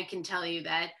 I can tell you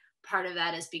that part of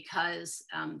that is because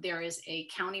there is a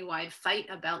countywide fight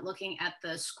about looking at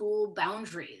the school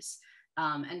boundaries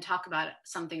and talk about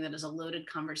something that is a loaded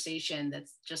conversation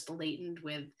that's just latent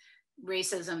with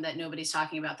racism, that nobody's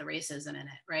talking about the racism in it,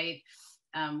 right?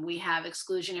 We have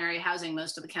exclusionary housing.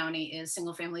 Most of the county is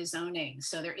single family zoning.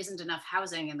 So there isn't enough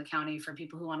housing in the county for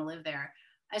people who want to live there.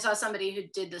 I saw somebody who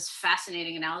did this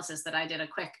fascinating analysis that I did a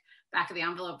quick back of the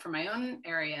envelope for my own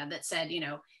area that said, you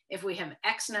know, if we have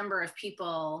X number of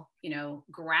people, you know,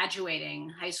 graduating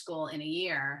high school in a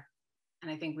year,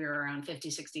 and I think we were around 50,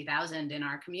 60,000 in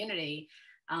our community,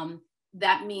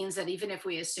 that means that even if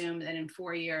we assume that in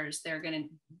 4 years, they're going to,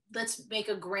 let's make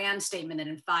a grand statement that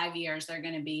in 5 years, they're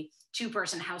going to be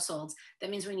 2-person households. That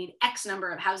means we need X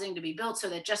number of housing to be built so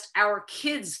that just our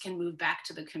kids can move back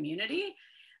to the community.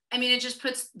 I mean, it just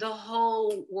puts the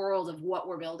whole world of what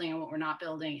we're building and what we're not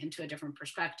building into a different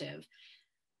perspective.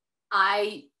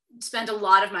 I spent a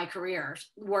lot of my career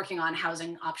working on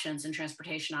housing options and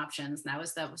transportation options. And that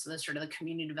was the sort of the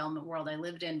community development world I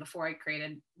lived in before I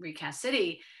created Recast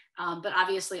City. But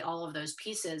obviously all of those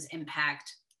pieces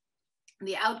impact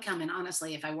the outcome. And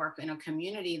honestly, if I work in a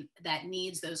community that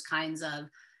needs those kinds of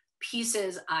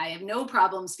pieces, I have no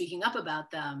problem speaking up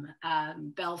about them.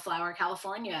 Bellflower,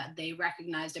 California, they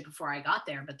recognized it before I got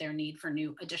there, but their need for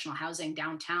new additional housing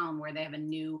downtown, where they have a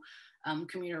new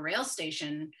commuter rail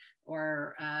station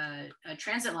or a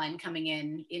transit line coming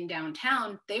in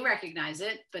downtown, they recognize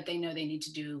it, but they know they need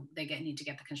to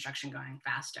get the construction going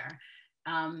faster.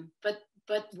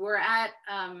 But we're at,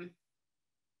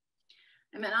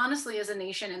 I mean, honestly, as a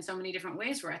nation, in so many different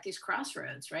ways, we're at these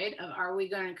crossroads, right? Are we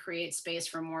going to create space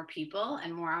for more people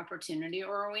and more opportunity,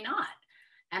 or are we not?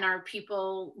 And are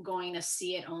people going to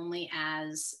see it only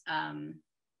as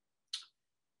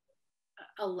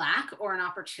a lack or an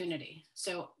opportunity?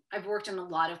 So I've worked in a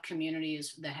lot of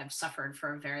communities that have suffered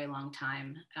for a very long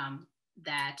time,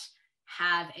 that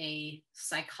have a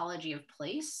psychology of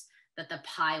place that the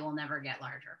pie will never get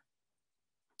larger.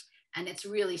 And it's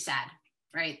really sad.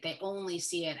 Right? They only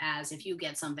see it as, if you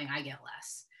get something, I get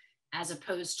less, as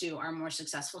opposed to our more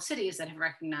successful cities that have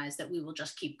recognized that we will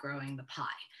just keep growing the pie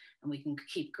and we can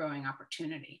keep growing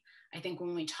opportunity. I think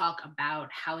when we talk about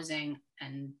housing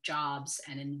and jobs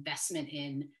and investment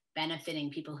in benefiting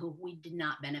people who we did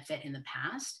not benefit in the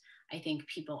past, I think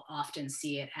people often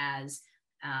see it as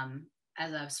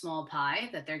a small pie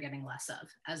that they're getting less of,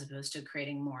 as opposed to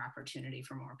creating more opportunity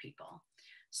for more people.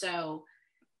 So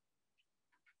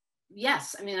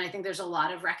yes, I mean, I think there's a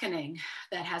lot of reckoning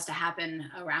that has to happen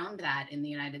around that in the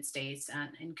United States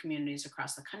and in communities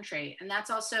across the country. And that's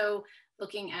also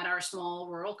looking at our small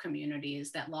rural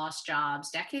communities that lost jobs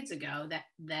decades ago,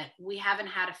 that we haven't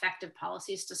had effective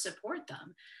policies to support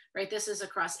them, right? This is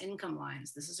across income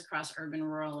lines. This is across urban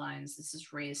rural lines. This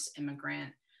is race,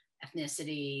 immigrant,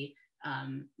 ethnicity,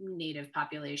 Native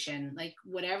population, like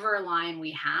whatever line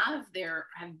we have, there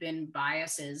have been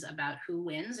biases about who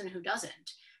wins and who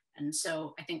doesn't. And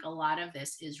so I think a lot of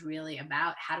this is really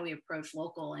about how do we approach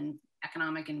local and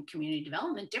economic and community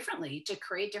development differently to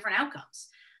create different outcomes.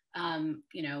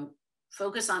 You know,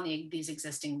 focus on these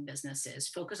existing businesses,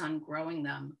 focus on growing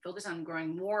them, focus on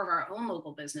growing more of our own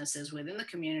local businesses within the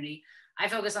community. I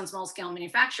focus on small scale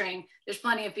manufacturing. There's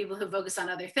plenty of people who focus on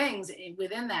other things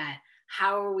within that.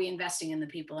 How are we investing in the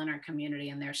people in our community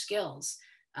and their skills,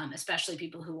 especially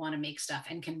people who want to make stuff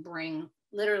and can bring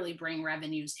literally bring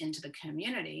revenues into the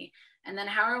community? And then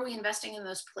how are we investing in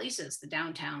those places, the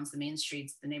downtowns, the main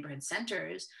streets, the neighborhood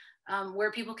centers,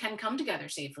 where people can come together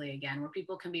safely again, where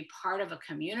people can be part of a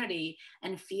community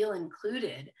and feel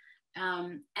included?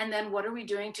 And then what are we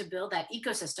doing to build that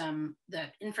ecosystem, the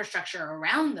infrastructure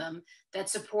around them that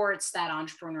supports that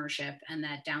entrepreneurship and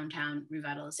that downtown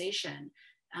revitalization?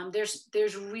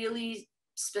 There's really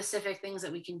specific things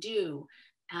that we can do.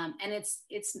 And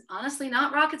it's honestly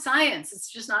not rocket science.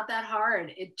 It's just not that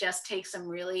hard. It just takes some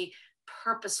really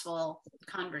purposeful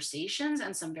conversations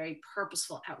and some very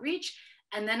purposeful outreach,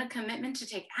 and then a commitment to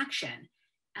take action.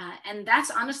 And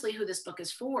that's honestly who this book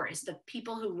is for, is the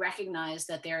people who recognize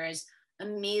that there is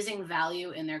amazing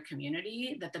value in their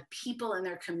community, that the people in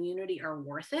their community are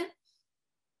worth it,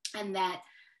 and that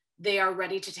they are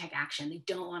ready to take action. They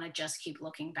don't want to just keep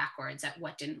looking backwards at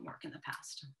what didn't work in the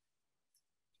past.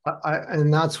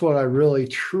 And that's what I really,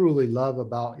 truly love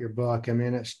about your book. I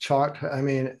mean, it's chock. I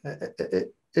mean,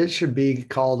 it should be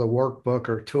called a workbook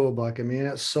or tool book. I mean,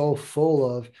 it's so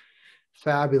full of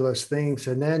fabulous things.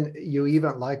 And then you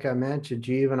even, like I mentioned,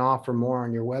 you even offer more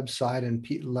on your website, and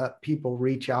let people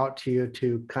reach out to you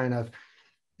to kind of,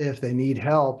 if they need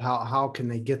help, how can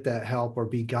they get that help or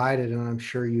be guided? And I'm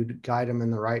sure you guide them in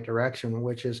the right direction,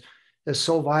 which is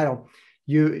so vital.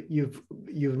 You've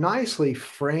nicely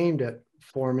framed it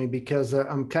for me, because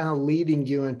I'm kind of leading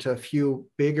you into a few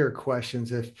bigger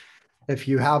questions if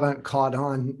you haven't caught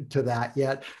on to that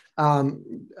yet.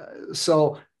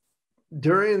 So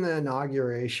during the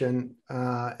inauguration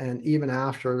and even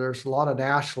after, there's a lot of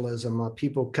nationalism,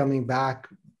 people coming back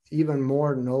even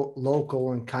more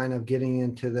local and kind of getting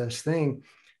into this thing,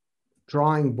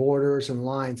 drawing borders and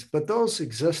lines. But those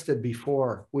existed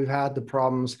before. We've had the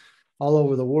problems all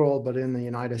over the world, but in the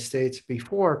United States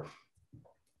before.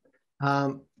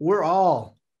 We're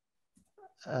all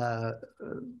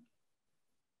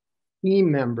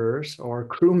team members or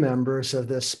crew members of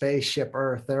this spaceship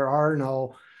Earth. There are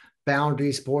no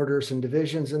boundaries, borders, and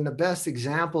divisions. And the best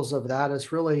examples of that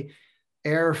is really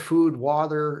air, food,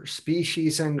 water,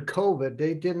 species, and COVID.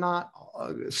 They did not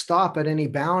stop at any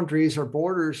boundaries or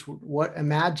borders, what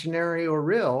imaginary or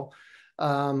real,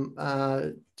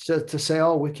 to say,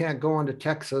 oh, we can't go into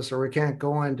Texas or we can't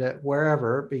go into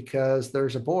wherever because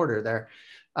there's a border there.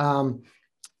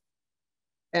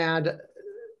 And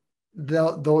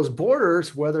those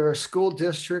borders, whether school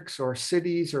districts or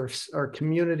cities or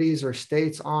communities or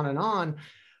states, on and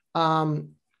on,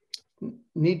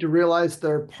 need to realize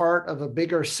they're part of a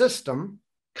bigger system,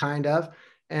 kind of,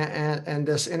 and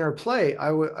this interplay.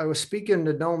 I was speaking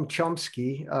to Noam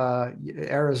Chomsky,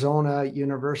 Arizona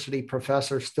University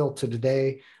professor, still to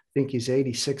today. I think he's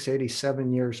 86,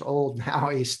 87 years old now.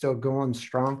 He's still going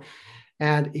strong.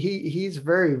 And he's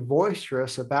very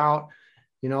boisterous about,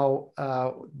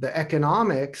 the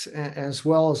economics, as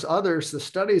well as others. The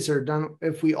studies are done.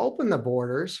 If we open the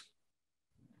borders,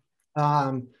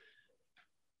 are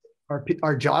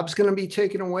jobs going to be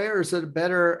taken away, or is it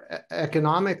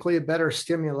economically a better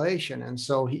stimulation? And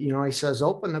so he says,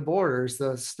 open the borders.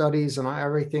 The studies and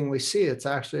everything we see, it's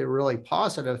actually a really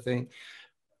positive thing.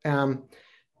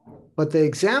 But the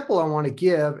example I want to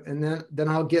give, and then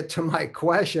I'll get to my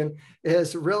question,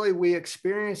 is really we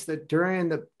experienced it during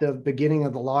the beginning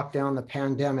of the lockdown, the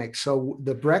pandemic. So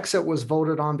the Brexit was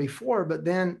voted on before, but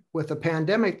then with the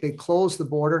pandemic, they closed the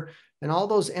border, and all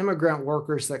those immigrant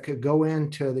workers that could go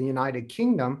into the United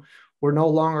Kingdom were no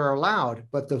longer allowed.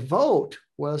 But the vote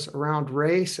was around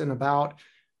race and about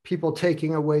people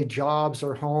taking away jobs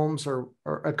or homes or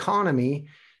economy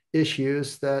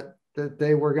issues, that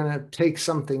they were going to take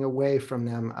something away from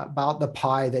them, about the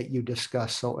pie that you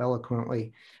discussed so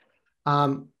eloquently.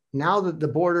 Now that the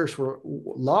borders were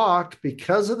locked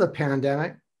because of the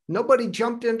pandemic, nobody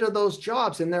jumped into those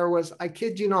jobs. And there was, I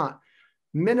kid you not,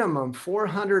 minimum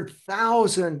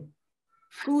 400,000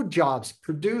 food jobs,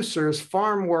 producers,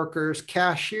 farm workers,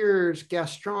 cashiers,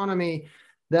 gastronomy,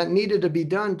 that needed to be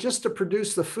done just to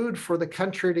produce the food for the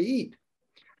country to eat.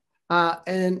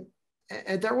 And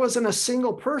there wasn't a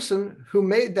single person who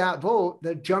made that vote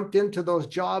that jumped into those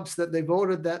jobs that they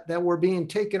voted that were being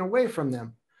taken away from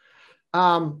them.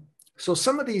 So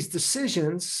some of these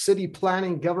decisions, city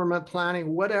planning, government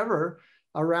planning, whatever,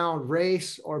 around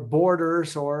race or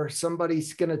borders, or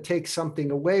somebody's going to take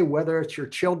something away, whether it's your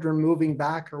children moving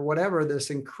back or whatever, this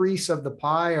increase of the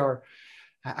pie, or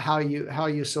how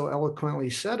you so eloquently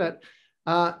said it,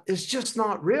 is just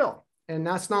not real. And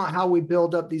that's not how we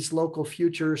build up these local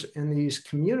futures in these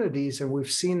communities. And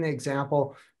we've seen the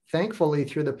example, thankfully,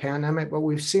 through the pandemic, but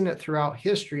we've seen it throughout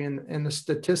history, and the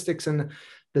statistics and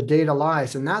the data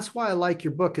lies. And that's why I like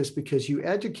your book, is because you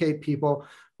educate people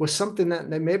was something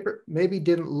that they maybe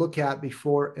didn't look at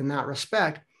before in that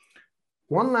respect.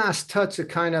 One last touch to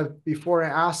kind of, before I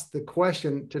ask the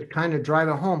question, to kind of drive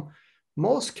it home,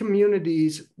 most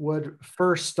communities would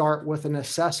first start with an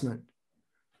assessment.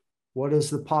 What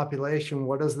is the population?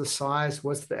 What is the size?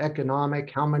 What's the economic?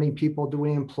 How many people do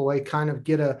we employ? Kind of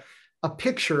get a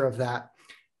picture of that.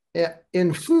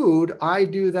 In food, I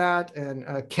do that,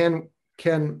 and Ken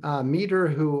Meter,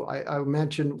 who I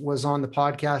mentioned was on the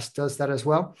podcast, does that as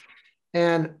well.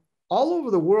 And all over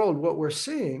the world, what we're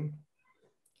seeing,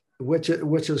 which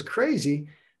is crazy,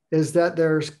 is that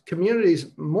there's communities,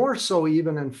 more so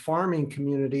even in farming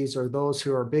communities or those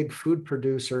who are big food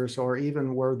producers, or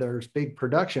even where there's big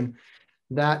production,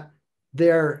 that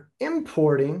they're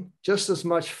importing just as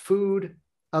much food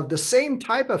of the same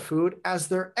type of food as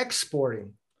they're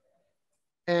exporting.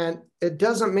 And it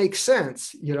doesn't make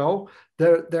sense, you know.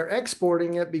 They're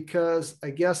exporting it because I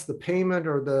guess the payment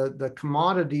or the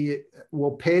commodity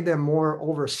will pay them more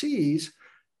overseas,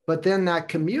 but then that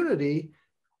community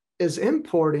is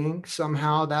importing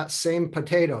somehow that same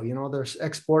potato. You know, they're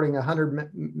exporting 100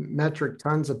 metric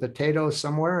tons of potatoes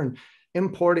somewhere and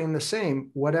importing the same,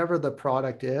 whatever the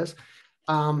product is.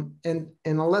 And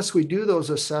unless we do those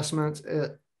assessments,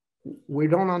 we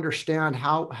don't understand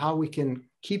how we can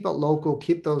keep it local,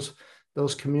 keep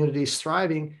those communities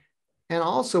thriving, and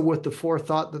also with the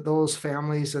forethought that those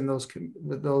families and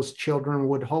those children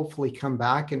would hopefully come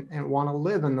back and want to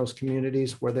live in those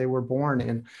communities where they were born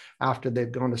in after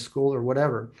they've gone to school or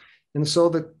whatever. And so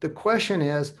the question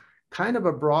is kind of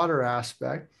a broader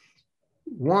aspect.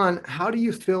 One, how do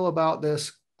you feel about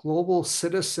this global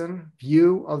citizen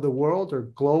view of the world, or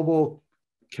global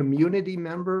community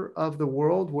member of the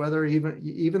world? Whether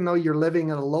even though you're living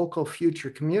in a local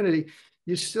future community,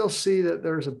 you still see that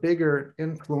there's a bigger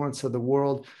influence of the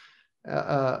world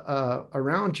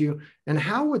around you. And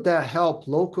how would that help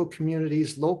local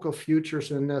communities, local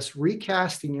futures in this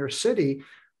recasting your city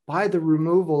by the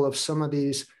removal of some of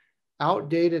these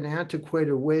outdated,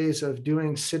 antiquated ways of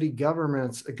doing city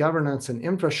governance and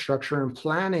infrastructure and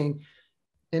planning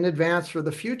in advance for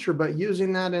the future, but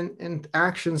using that in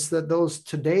actions that those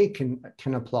today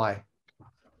can apply?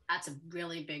 That's a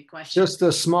really big question. Just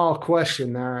a small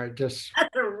question there. That's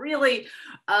a really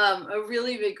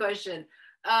big question.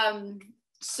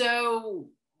 So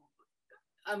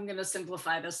I'm going to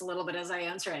simplify this a little bit as I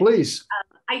answer it. Please.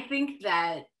 I think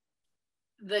that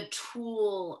the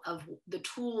tools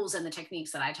and the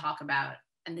techniques that I talk about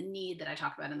and the need that I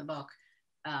talk about in the book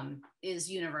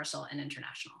is universal and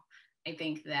international. I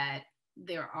think that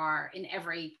there are, in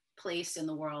every place in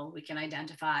the world, we can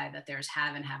identify that there's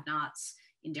have and have nots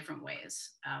in different ways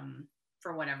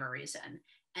for whatever reason.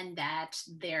 And that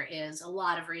there is a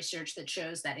lot of research that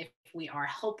shows that if we are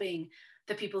helping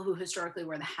the people who historically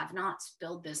were the have-nots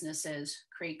build businesses,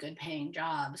 create good paying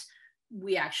jobs,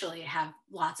 we actually have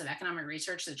lots of economic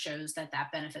research that shows that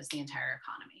that benefits the entire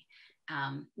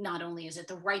economy. Not only is it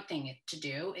the right thing to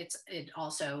do, it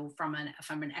also from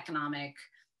an economic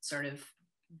sort of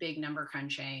big number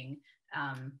crunching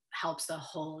helps the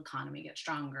whole economy get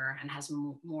stronger and has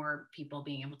more people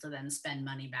being able to then spend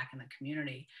money back in the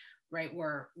community, right?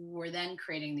 We're then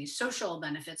creating these social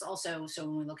benefits also. So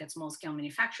when we look at small scale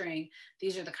manufacturing,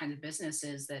 these are the kinds of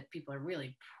businesses that people are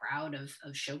really proud of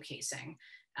showcasing,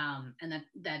 and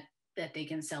that they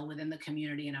can sell within the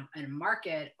community in a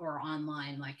market or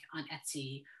online, like on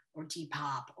Etsy or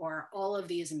Depop, or all of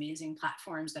these amazing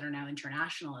platforms that are now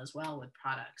international as well with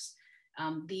products.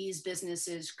 These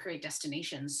businesses create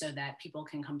destinations so that people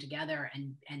can come together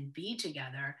and be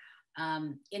together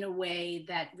in a way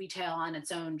that retail on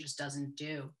its own just doesn't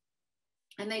do.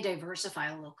 And they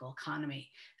diversify a local economy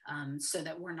so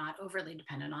that we're not overly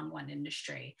dependent on one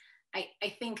industry.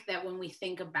 I think that when we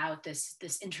think about this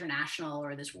international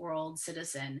or this world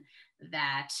citizen,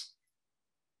 that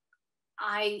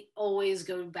I always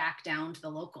go back down to the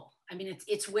local. I mean,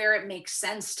 it's where it makes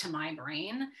sense to my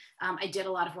brain. I did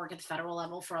a lot of work at the federal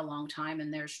level for a long time,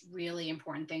 and there's really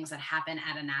important things that happen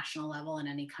at a national level in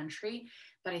any country.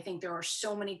 But I think there are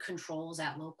so many controls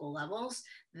at local levels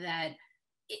that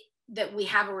we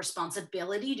have a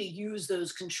responsibility to use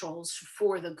those controls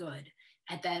for the good.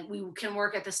 And that we can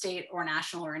work at the state or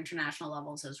national or international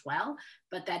levels as well,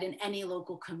 but that in any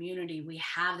local community, we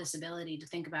have this ability to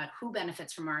think about who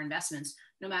benefits from our investments,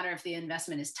 no matter if the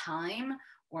investment is time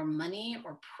or money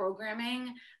or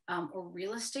programming or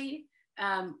real estate.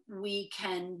 We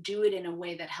can do it in a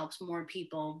way that helps more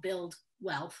people build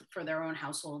wealth for their own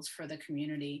households, for the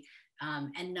community,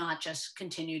 and not just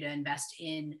continue to invest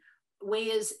in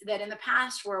ways that in the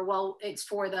past were, well, it's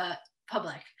for the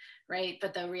public, right?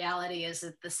 But the reality is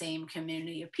that the same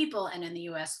community of people, and in the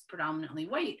US, predominantly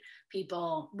white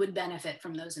people, would benefit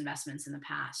from those investments in the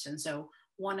past. And so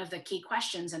one of the key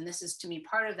questions, and this is to me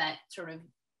part of that sort of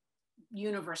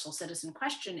universal citizen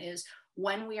question, is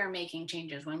when we are making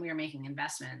changes, when we are making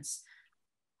investments,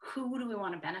 who do we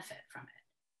want to benefit from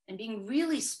it? And being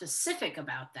really specific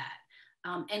about that.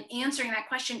 And answering that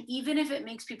question, even if it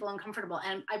makes people uncomfortable.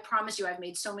 And I promise you, I've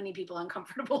made so many people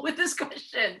uncomfortable with this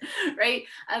question, right?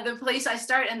 The place I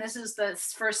start, and this is the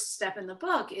first step in the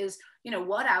book, is,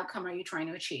 what outcome are you trying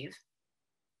to achieve?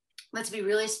 Let's be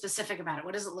really specific about it.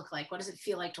 What does it look like? What does it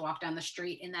feel like to walk down the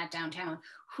street in that downtown?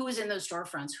 Who's in those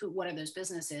storefronts? What are those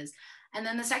businesses? And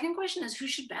then the second question is, who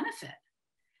should benefit?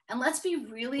 And let's be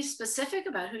really specific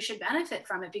about who should benefit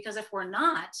from it, because if we're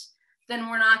not, then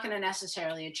we're not going to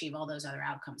necessarily achieve all those other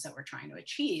outcomes that we're trying to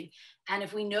achieve. And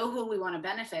if we know who we want to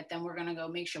benefit, then we're going to go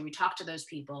make sure we talk to those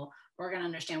people. We're going to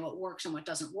understand what works and what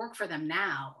doesn't work for them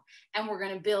now. And we're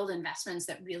going to build investments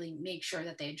that really make sure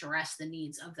that they address the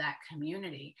needs of that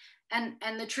community. And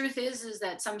the truth is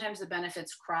that sometimes the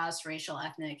benefits cross racial,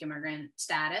 ethnic, immigrant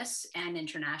status and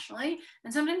internationally,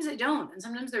 and sometimes they don't. And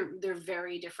sometimes they're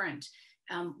very different.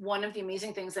 One of the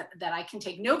amazing things that I can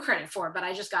take no credit for, but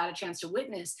I just got a chance to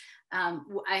witness, I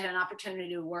had an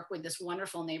opportunity to work with this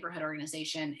wonderful neighborhood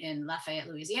organization in Lafayette,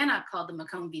 Louisiana, called the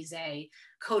Macomb-Vizay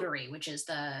Coterie, which is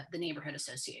the neighborhood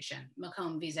association.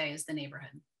 Macomb-Vizay is the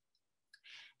neighborhood.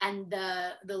 And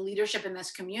the leadership in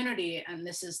this community, and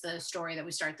this is the story that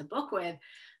we start the book with,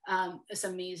 this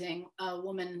amazing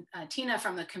woman, Tina,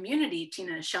 from the community,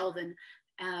 Tina Shelvin.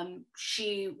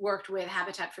 She worked with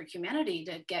Habitat for Humanity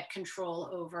to get control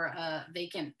over a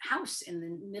vacant house in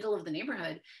the middle of the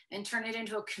neighborhood and turn it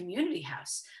into a community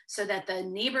house, so that the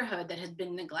neighborhood that had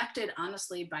been neglected,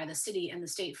 honestly, by the city and the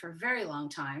state for a very long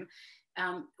time,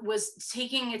 was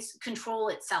taking its control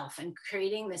itself and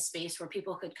creating this space where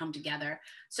people could come together,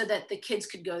 so that the kids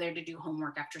could go there to do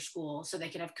homework after school, so they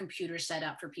could have computers set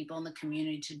up for people in the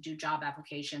community to do job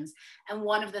applications. And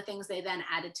one of the things they then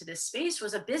added to this space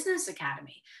was a business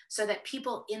academy, so that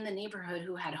people in the neighborhood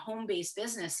who had home-based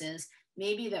businesses,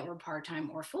 maybe that were part-time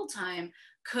or full-time,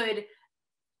 could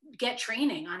get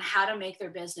training on how to make their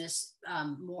business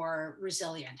more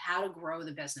resilient, how to grow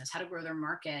the business, how to grow their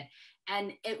market.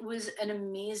 And it was an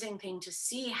amazing thing to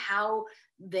see how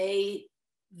they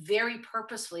very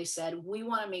purposefully said, we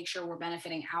want to make sure we're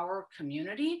benefiting our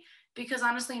community, because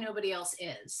honestly, nobody else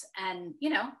is. And,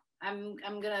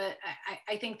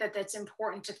 I think that that's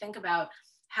important to think about.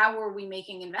 How are we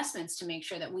making investments to make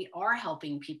sure that we are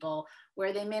helping people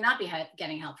where they may not be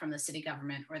getting help from the city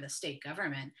government or the state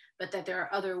government, but that there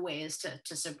are other ways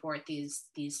to support these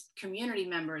community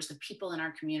members, the people in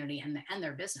our community, and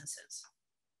their businesses.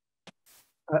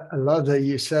 I love that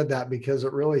you said that, because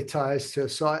it really ties to,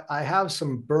 so I have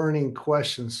some burning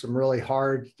questions, some really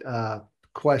hard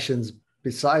questions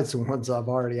besides the ones I've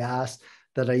already asked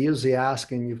that I usually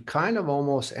ask, and you've kind of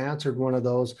almost answered one of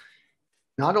those.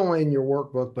 Not only in your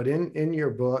workbook, but in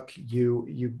your book,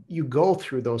 you go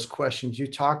through those questions. You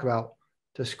talk about,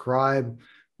 describe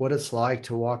what it's like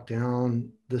to walk down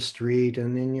the street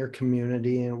and in your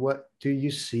community, and what do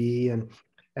you see, and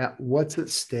what's at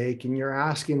stake. And you're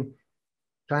asking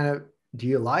kind of, do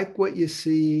you like what you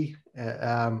see?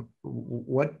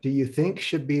 What do you think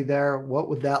should be there? What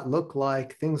would that look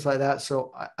like? Things like that.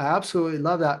 So I absolutely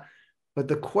love that. But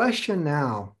the question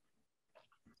now,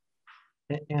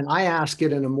 and I ask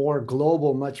it in a more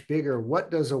global, much bigger, what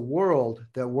does a world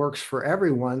that works for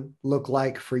everyone look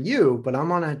like for you? But I'm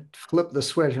going to flip the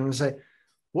switch and say,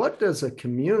 what does a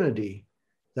community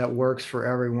that works for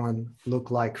everyone look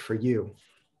like for you?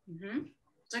 Mm-hmm.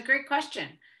 It's a great question,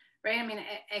 right? I mean,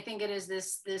 I think it is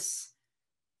this,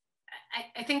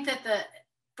 I think that the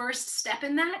first step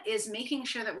in that is making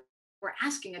sure that we're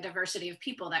asking a diversity of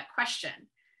people that question.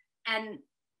 And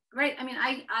right. I mean,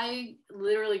 I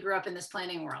literally grew up in this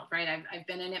planning world, right? I've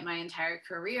been in it my entire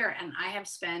career, and I have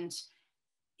spent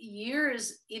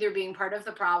years either being part of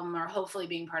the problem or hopefully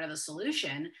being part of the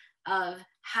solution of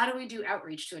how do we do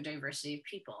outreach to a diversity of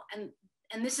people.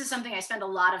 And this is something I spend a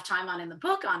lot of time on in the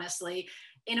book, honestly,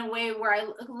 in a way where I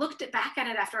looked back at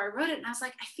it after I wrote it, and I was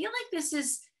like, I feel like this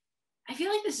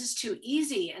is too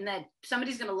easy, and that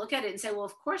somebody's going to look at it and say, well,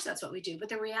 of course that's what we do. But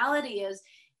the reality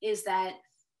is that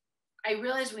I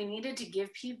realized we needed to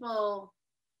give people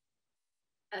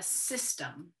a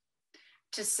system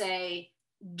to say,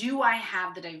 do I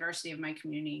have the diversity of my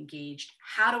community engaged?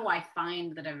 How do I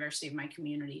find the diversity of my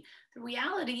community? The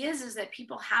reality is that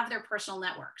people have their personal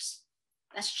networks.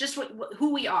 That's just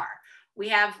who we are. We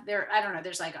have I don't know,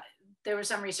 there's like there was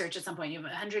some research at some point, you have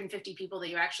 150 people that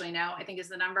you actually know, I think is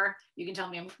the number. You can tell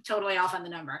me I'm totally off on the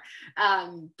number.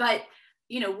 But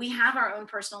we have our own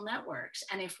personal networks.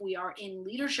 And if we are in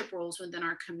leadership roles within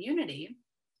our community,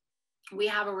 we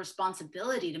have a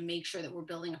responsibility to make sure that we're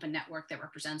building up a network that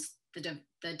represents the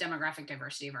demographic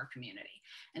diversity of our community.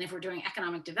 And if we're doing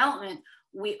economic development,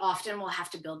 we often will have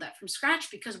to build that from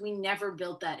scratch because we never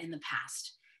built that in the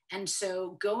past. And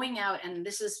so going out, and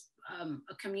this is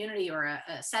a community or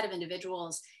a set of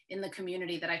individuals in the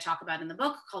community that I talk about in the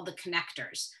book called the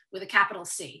connectors with a capital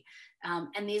C.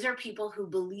 And these are people who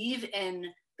believe in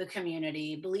the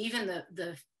community, believe in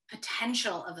the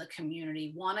potential of the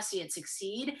community, want to see it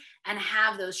succeed, and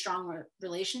have those strong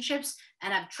relationships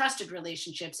and have trusted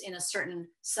relationships in a certain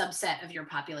subset of your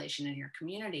population and your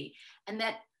community. And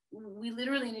that we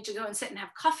literally need to go and sit and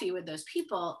have coffee with those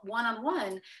people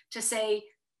one-on-one to say,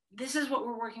 this is what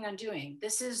we're working on doing.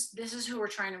 This is who we're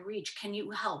trying to reach. Can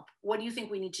you help? What do you think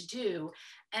we need to do?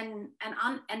 And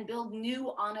build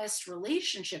new, honest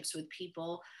relationships with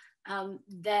people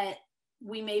that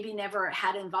we maybe never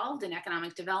had involved in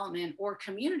economic development or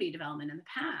community development in the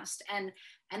past. And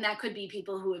that could be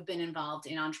people who have been involved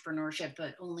in entrepreneurship,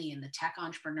 but only in the tech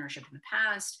entrepreneurship in the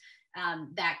past.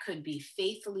 That could be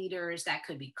faith leaders, that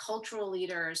could be cultural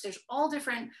leaders. There's all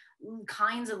different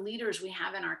kinds of leaders we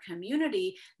have in our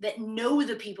community that know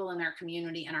the people in their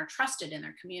community and are trusted in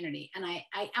their community. And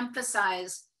I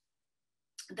emphasize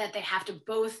that they have to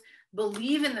both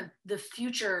believe in the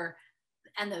future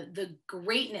and the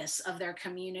greatness of their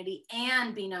community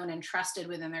and be known and trusted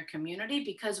within their community,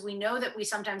 because we know that we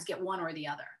sometimes get one or the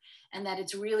other, and that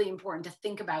it's really important to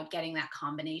think about getting that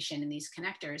combination in these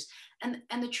connectors. And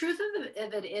the truth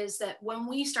of it is that when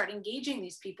we start engaging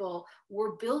these people,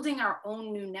 we're building our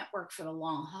own new network for the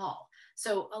long haul.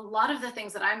 So a lot of the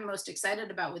things that I'm most excited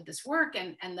about with this work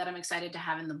and that I'm excited to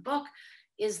have in the book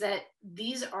is that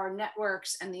these are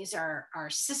networks and these are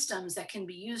systems that can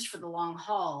be used for the long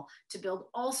haul to build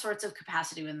all sorts of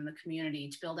capacity within the community,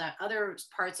 to build out other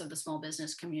parts of the small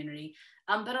business community,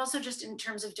 but also just in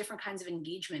terms of different kinds of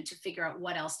engagement to figure out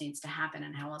what else needs to happen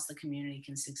and how else the community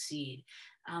can succeed.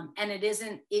 And it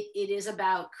is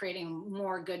about creating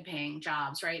more good paying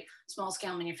jobs, right? Small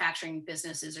scale manufacturing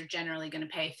businesses are generally going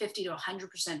to pay 50 to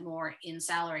 100% more in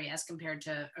salary as compared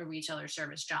to a retail or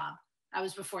service job. That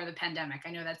was before the pandemic.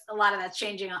 I know that's a lot of that's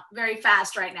changing very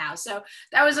fast right now. So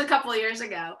that was a couple of years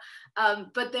ago.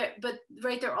 But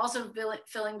they're also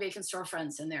filling vacant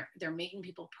storefronts, and they're making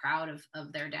people proud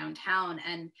of their downtown.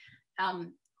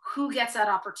 And who gets that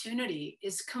opportunity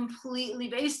is completely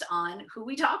based on who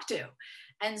we talk to.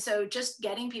 And so just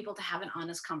getting people to have an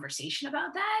honest conversation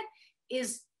about that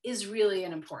is really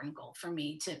an important goal for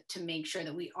me to make sure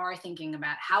that we are thinking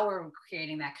about how we're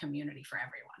creating that community for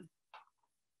everyone.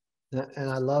 And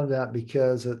I love that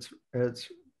because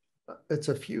it's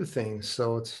a few things.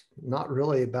 So it's not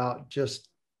really about just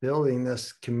building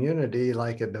this community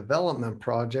like a development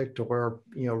project or,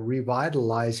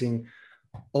 revitalizing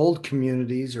old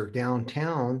communities or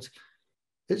downtowns.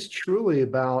 It's truly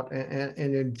about, and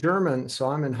in German, so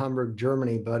I'm in Hamburg,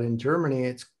 Germany, but in Germany,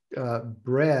 it's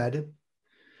bread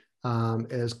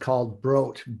is called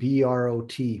Brot,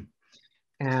 B-R-O-T.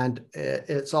 And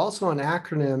it's also an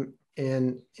acronym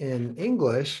in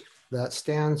English that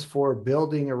stands for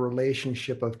building a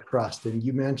relationship of trust. And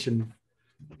you mentioned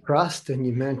trust, and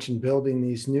you mentioned building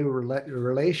these new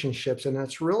relationships. And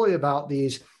it's really about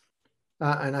these,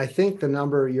 and I think the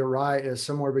number, you're right, is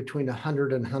somewhere between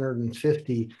 100 and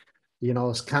 150,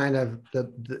 is kind of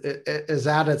is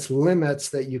at its limits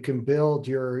that you can build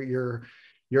your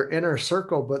inner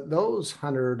circle. But those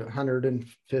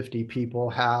 150 people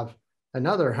have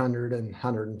another 100 and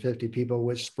 150 people,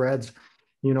 which spreads,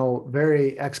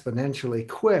 very exponentially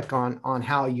quick on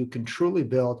how you can truly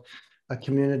build a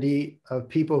community of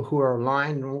people who are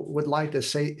aligned and would like to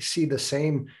see the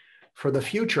same for the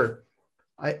future.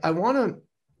 I want to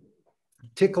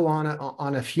tickle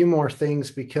on a few more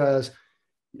things because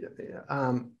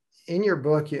in your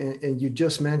book, and you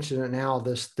just mentioned it now,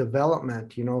 this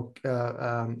development,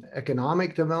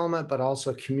 economic development, but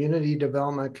also community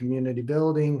development, community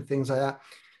building, things like that.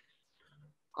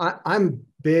 I'm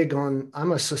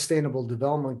a sustainable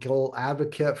development goal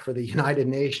advocate for the United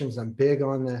Nations. I'm big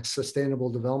on the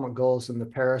sustainable development goals in the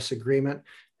Paris Agreement.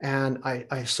 And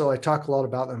so I talk a lot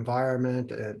about the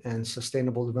environment and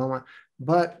sustainable development,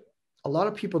 but a lot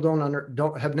of people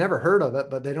have never heard of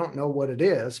it, but they don't know what it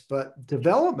is. But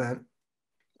development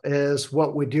is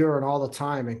what we do all the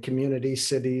time in communities,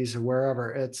 cities, or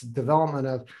wherever. It's development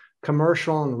of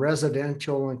commercial and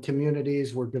residential and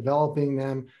communities. We're developing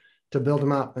them to build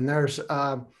them up. And there's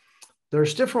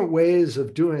there's different ways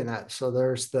of doing that. So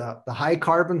there's the high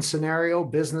carbon scenario,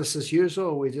 business as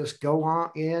usual. We just go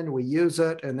on in, we use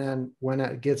it, and then when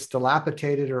it gets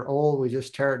dilapidated or old, we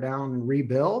just tear it down and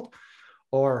rebuild.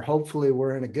 Or hopefully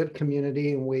we're in a good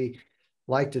community and we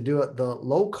like to do it the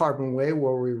low carbon way,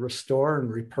 where we restore and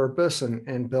repurpose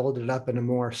and build it up in a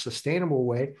more sustainable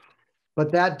way.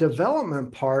 But that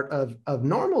development part of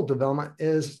normal development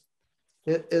is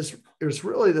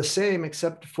really the same,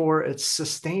 except for it's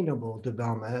sustainable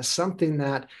development. It's something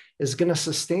that is going to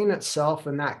sustain itself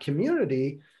in that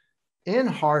community in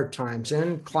hard times,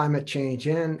 in climate change,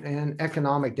 in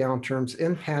economic downturns,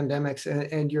 in pandemics,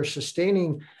 and you're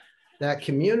sustaining that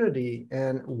community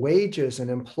and wages and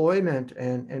employment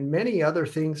and many other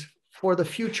things for the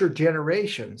future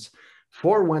generations,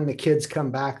 for when the kids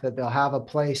come back, that they'll have a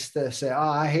place to say, oh,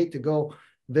 I hate to go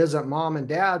visit mom and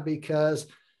dad because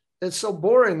it's so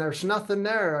boring. There's nothing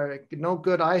there. No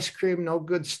good ice cream, no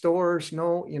good stores,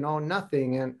 no,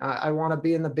 nothing. And I want to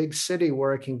be in the big city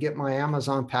where I can get my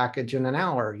Amazon package in an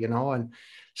hour, and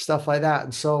stuff like that.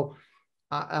 And so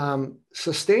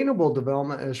sustainable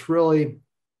development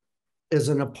is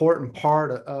an important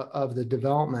part of the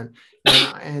development,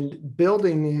 and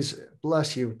building these,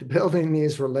 building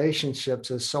these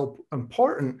relationships is so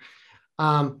important.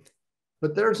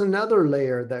 But there's another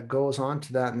layer that goes on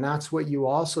to that, and that's what you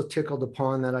also tickled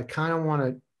upon that I kind of want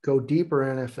to go deeper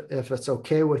in, if it's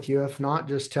okay with you. If not,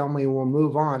 just tell me, we'll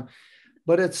move on.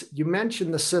 But you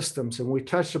mentioned the systems, and we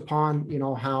touched upon,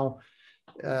 how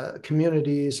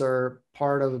communities are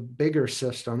part of a bigger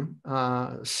system,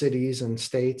 cities and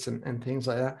states and things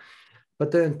like that.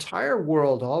 But the entire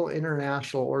world, all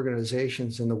international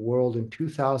organizations in the world in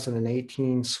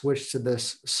 2018 switched to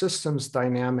this systems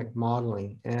dynamic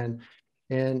modeling, and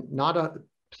not a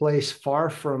place far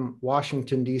from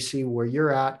Washington, D.C., where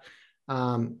you're at,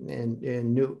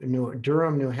 in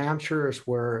Durham, New Hampshire, is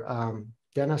where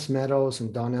Dennis Meadows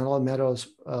and Donella Meadows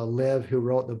live, who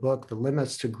wrote the book, The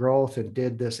Limits to Growth, and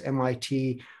did this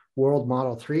MIT World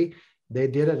Model 3. They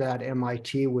did it at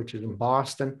MIT, which is in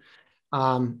Boston.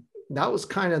 That was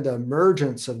kind of the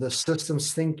emergence of the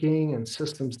systems thinking and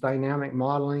systems dynamic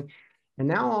modeling. And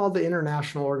now all the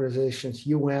international organizations,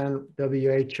 UN,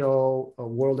 WHO,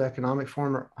 World Economic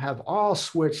Forum, have all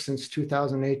switched since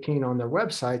 2018 on their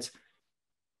websites,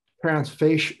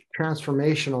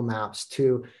 transformational maps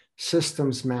to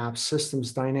systems maps,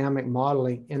 systems dynamic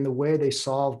modeling in the way they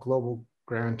solve global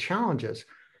grand challenges.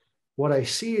 What I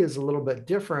see is a little bit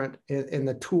different in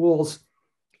the tools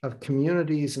of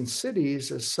communities and cities,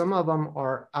 is some of them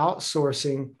are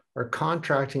outsourcing or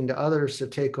contracting to others to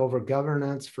take over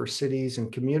governance for cities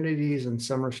and communities in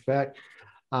some respect,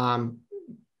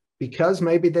 because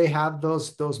maybe they have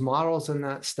those models and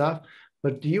that stuff.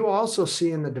 But do you also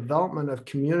see in the development of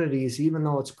communities, even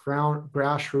though it's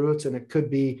grassroots, and it could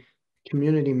be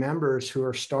community members who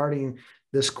are starting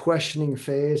this questioning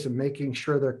phase and making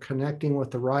sure they're connecting with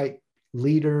the right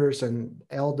leaders and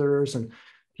elders and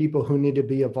people who need to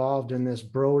be involved in this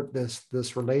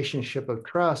relationship of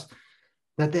trust,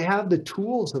 that they have the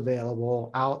tools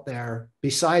available out there,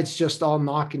 besides just all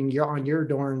knocking on your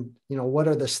door and, what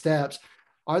are the steps?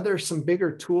 Are there some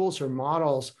bigger tools or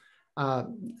models?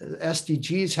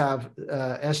 SDGs have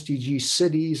SDG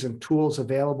cities and tools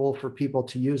available for people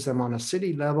to use them on a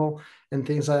city level and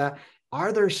things like that.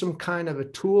 Are there some kind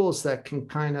of tools that can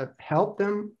kind of help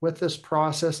them with this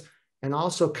process, and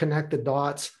also connect the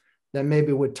dots that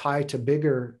maybe would tie to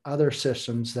bigger other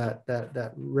systems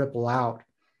that ripple out?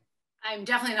 I'm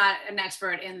definitely not an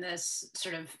expert in this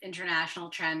sort of international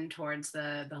trend towards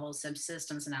the whole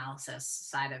subsystems analysis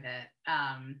side of it.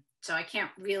 So I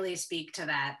can't really speak to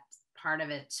that part of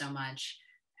it so much.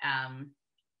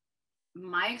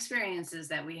 My experience is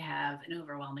that we have an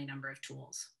overwhelming number of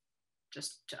tools,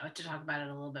 just to talk about it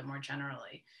a little bit more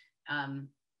generally.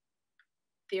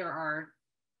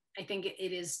 I think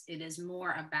it is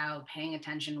more about paying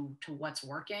attention to what's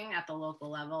working at the local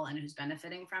level and who's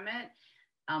benefiting from it.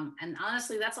 And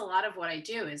honestly, that's a lot of what I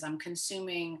do, is I'm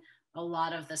consuming a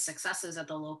lot of the successes at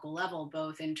the local level,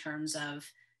 both in terms of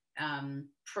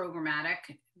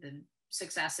programmatic, the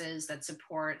successes that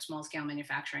support small scale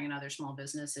manufacturing and other small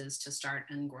businesses to start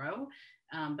and grow,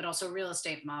 but also real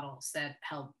estate models that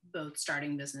help both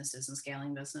starting businesses and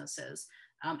scaling businesses.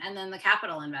 And then the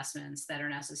capital investments that are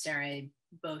necessary,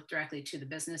 both directly to the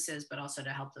businesses, but also to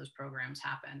help those programs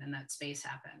happen and that space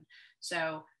happen.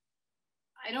 So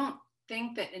I don't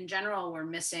think that in general we're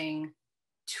missing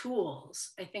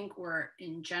tools. I think we're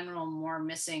in general more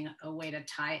missing a way to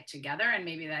tie it together. And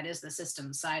maybe that is the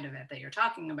system side of it that you're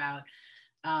talking about.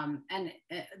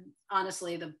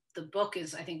 Honestly, the book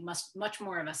is, I think, much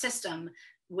more of a system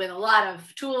with a lot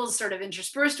of tools sort of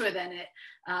interspersed within it.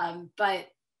 But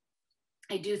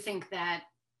I do think that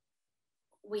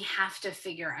we have to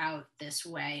figure out this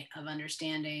way of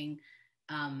understanding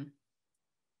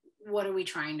what are we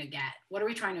trying to get? What are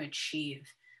we trying to achieve?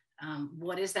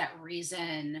 What is that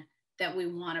reason that we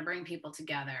want to bring people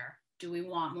together? Do we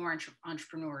want more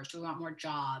entrepreneurs? Do we want more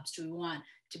jobs? Do we want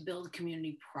to build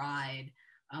community pride?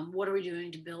 What are we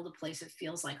doing to build a place that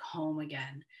feels like home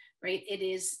again, right? It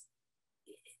is,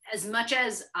 as much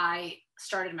as I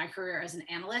started my career as an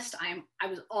analyst, I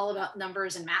was all about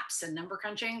numbers and maps and number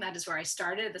crunching. That is where I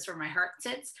started. That's where my heart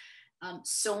sits.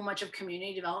 So much of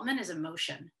community development is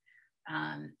emotion.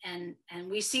 And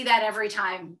we see that every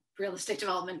time real estate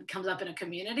development comes up in a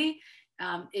community.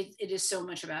 It is so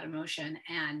much about emotion.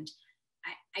 And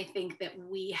I think that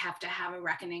we have to have a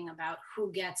reckoning about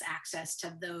who gets access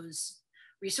to those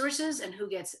resources and who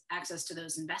gets access to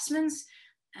those investments,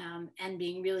 and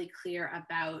being really clear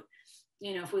about,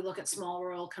 if we look at small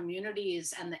rural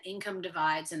communities and the income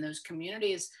divides in those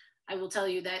communities, I will tell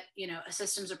you that, a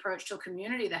systems approach to a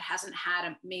community that hasn't had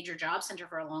a major job center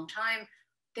for a long time,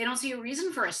 they don't see a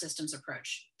reason for a systems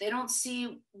approach. They don't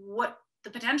see what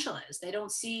the potential is. They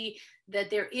don't see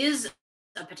that there is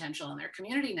a potential in their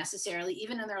community necessarily,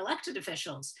 even in their elected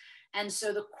officials. And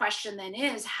so the question then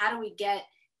is, how do we get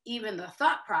even the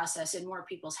thought process in more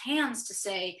people's hands to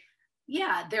say,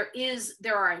 yeah,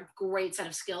 there are a great set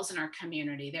of skills in our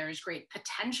community. There is great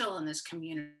potential in this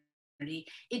community.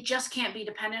 It just can't be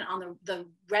dependent on the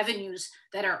revenues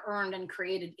that are earned and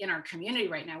created in our community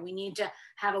right now. We need to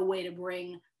have a way to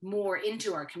bring more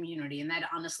into our community. And that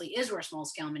honestly is where small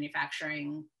scale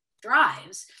manufacturing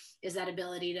thrives, is that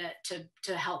ability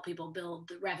to help people build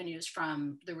the revenues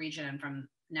from the region and from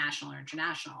national or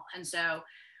international. And so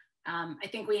I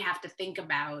think we have to think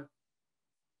about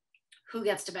who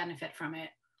gets to benefit from it.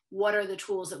 What are the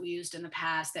tools that we used in the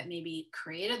past that maybe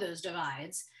created those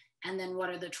divides? And then what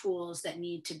are the tools that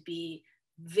need to be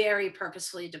very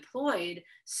purposefully deployed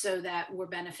so that we're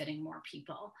benefiting more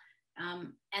people?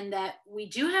 And that we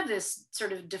do have this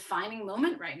sort of defining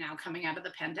moment right now coming out of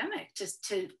the pandemic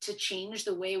to change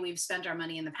the way we've spent our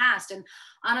money in the past. And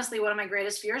honestly, one of my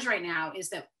greatest fears right now is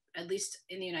that, at least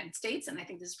in the United States, and I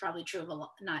think this is probably true of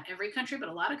not every country, but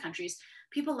a lot of countries,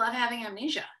 people love having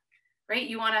amnesia, right?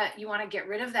 You want to get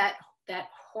rid of that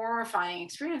horrifying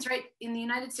experience, right? In the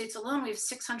United States alone, we have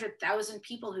 600,000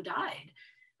 people who died,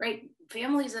 right?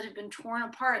 Families that have been torn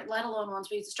apart, let alone once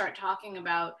we start talking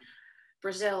about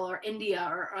Brazil or India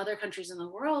or other countries in the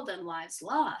world and lives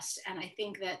lost. And I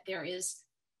think that there is,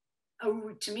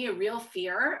 to me, a real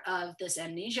fear of this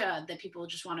amnesia, that people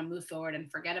just want to move forward and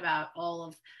forget about all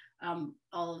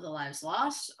of the lives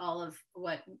lost, all of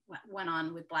what went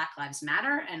on with Black Lives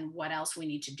Matter and what else we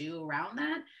need to do around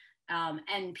that.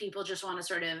 And people just want to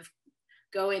sort of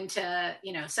go into,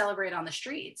 celebrate on the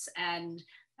streets. And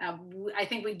I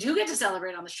think we do get to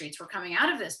celebrate on the streets. We're coming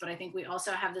out of this, but I think we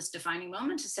also have this defining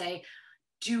moment to say,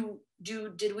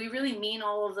 did we really mean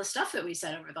all of the stuff that we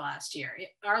said over the last year?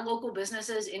 Are local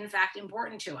businesses, in fact,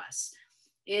 important to us?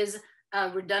 Is a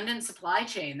redundant supply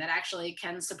chain that actually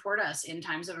can support us in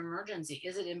times of emergency,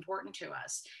 is it important to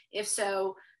us? If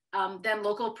so, then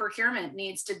local procurement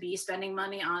needs to be spending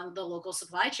money on the local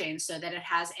supply chain so that it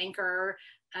has anchor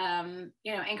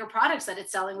products that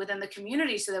it's selling within the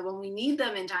community, so that when we need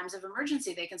them in times of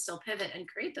emergency, they can still pivot and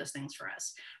create those things for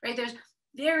us, right? There's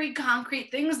very concrete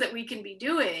things that we can be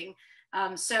doing.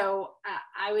 So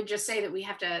I would just say that we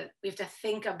have to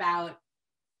think about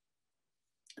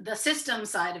the system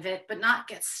side of it, but not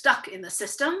get stuck in the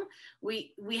system.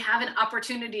 We have an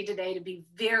opportunity today to be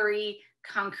very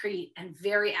concrete and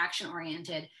very action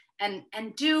oriented,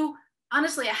 and do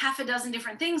honestly a half a dozen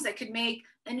different things that could make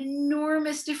an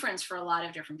enormous difference for a lot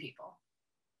of different people.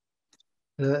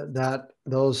 That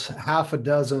those half a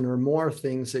dozen or more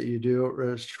things that you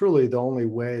do is truly the only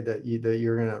way that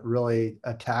you're going to really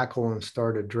tackle and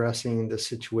start addressing the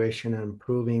situation and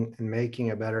improving and making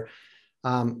it better.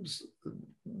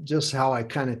 Just how I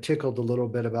kind of tickled a little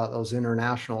bit about those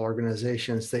international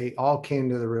organizations, they all came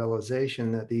to the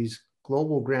realization that these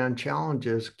global grand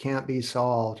challenges can't be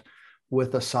solved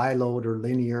with a siloed or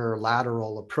linear or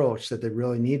lateral approach, that they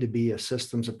really need to be a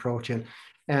systems approach.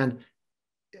 And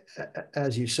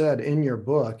as you said in your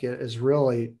book, it is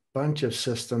really a bunch of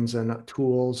systems and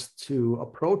tools to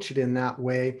approach it in that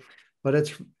way.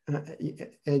 But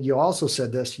and you also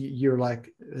said this, you're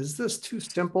like, is this too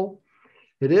simple?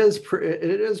 It is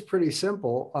pretty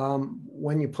simple.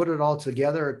 When you put it all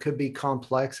together, it could be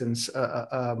complex and say,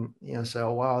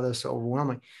 oh, wow, this is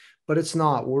overwhelming. But it's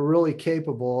not. We're really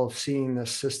capable of seeing the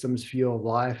systems view of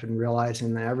life and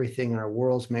realizing that everything in our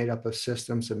world's made up of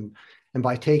systems, and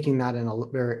by taking that in a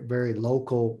very, very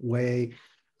local way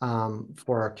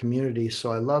for our community.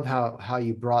 So I love how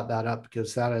you brought that up,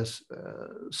 because that is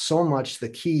so much the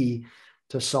key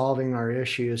to solving our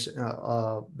issues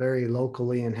very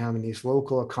locally, and having these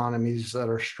local economies that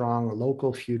are strong,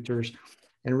 local futures,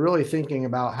 and really thinking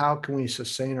about how can we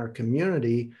sustain our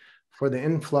community for the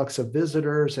influx of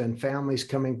visitors and families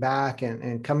coming back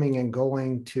and coming and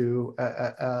going to,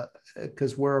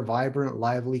 because we're a vibrant,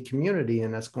 lively community,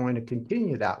 and that's going to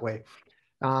continue that way.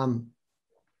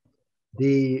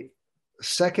 The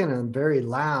second and very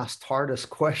last hardest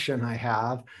question I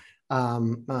have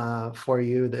for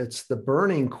you, it's the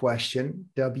burning question,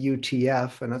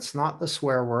 WTF, and it's not the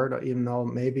swear word, even though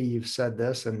maybe you've said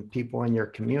this and people in your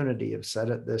community have said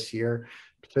it this year,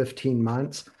 15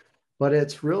 months, but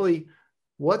it's really,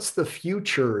 what's the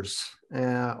futures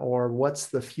or what's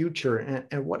the future?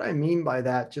 And what I mean by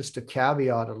that, just to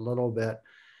caveat a little bit,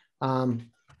 are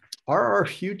our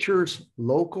futures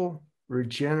local,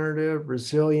 regenerative,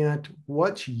 resilient?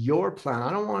 What's your plan? I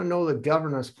don't want to know the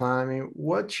governance plan. I mean,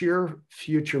 what's your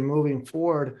future moving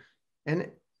forward? And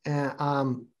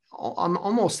I'm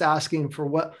almost asking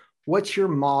for what's your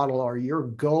model or your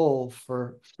goal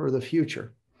for the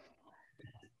future?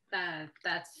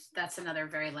 That's another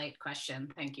very light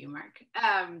question. Thank you, Mark.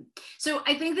 So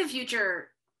I think the future,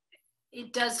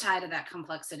 it does tie to that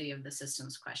complexity of the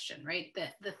systems question, right?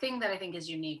 The thing that I think is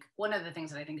unique, one of the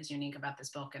things that I think is unique about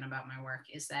this book and about my work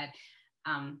is that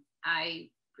I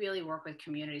really work with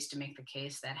communities to make the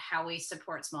case that how we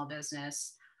support small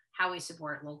business, how we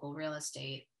support local real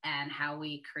estate, and how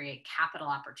we create capital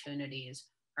opportunities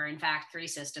are in fact three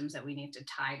systems that we need to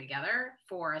tie together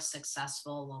for a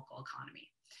successful local economy.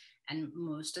 And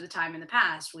most of the time in the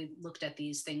past, we looked at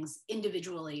these things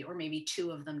individually, or maybe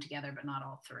two of them together, but not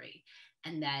all three.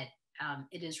 And that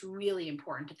it is really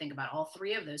important to think about all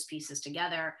three of those pieces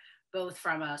together, both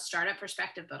from a startup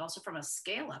perspective, but also from a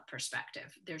scale-up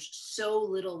perspective. There's so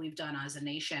little we've done as a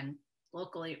nation,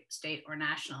 locally, state, or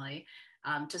nationally,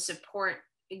 to support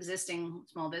existing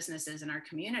small businesses in our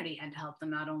community and to help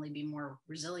them not only be more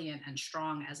resilient and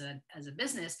strong as a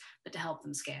business, but to help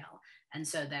them scale. And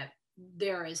so that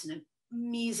there is an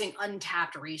amazing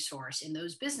untapped resource in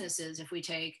those businesses. If we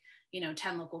take,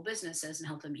 10 local businesses and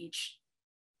help them each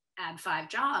add 5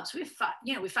 jobs, we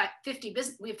have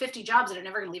 50 jobs that are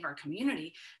never going to leave our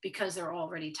community because they're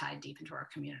already tied deep into our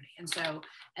community.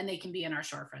 And they can be in our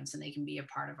storefronts, and they can be a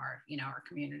part of our, our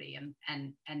community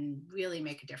and really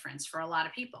make a difference for a lot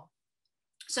of people.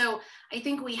 So I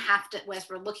think we have to, as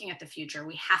we're looking at the future,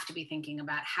 we have to be thinking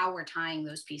about how we're tying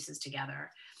those pieces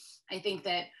together. I think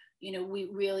that we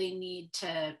really need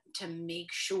to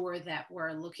make sure that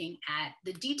we're looking at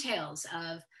the details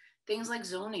of things like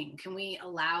zoning. Can we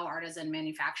allow artisan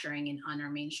manufacturing on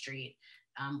our main street?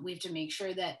 We have to make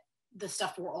sure that the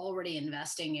stuff we're already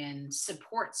investing in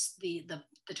supports the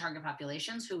target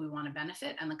populations who we want to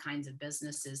benefit, and the kinds of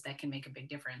businesses that can make a big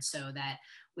difference, so that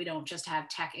we don't just have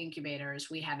tech incubators.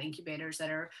 We have incubators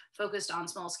that are focused on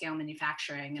small scale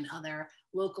manufacturing and other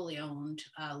locally owned,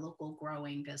 local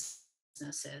growing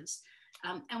businesses.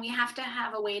 And we have to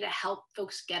have a way to help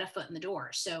folks get a foot in the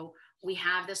door. So we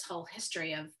have this whole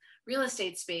history of real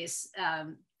estate space.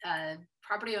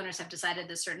 Property owners have decided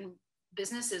that certain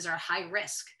businesses are high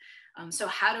risk. So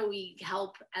how do we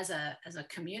help as a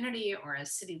community or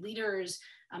as city leaders?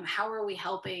 How are we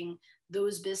helping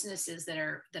those businesses that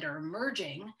are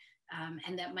emerging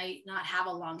and that might not have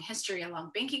a long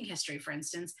banking history, for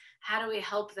instance? How do we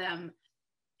help them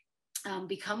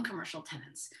become commercial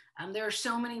tenants? There are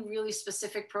so many really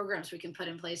specific programs we can put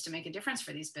in place to make a difference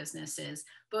for these businesses,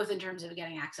 both in terms of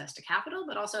getting access to capital,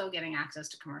 but also getting access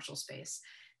to commercial space.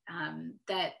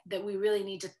 That we really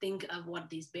need to think of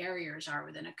what these barriers are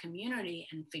within a community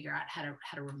and figure out how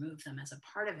to remove them as a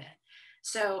part of it.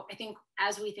 So I think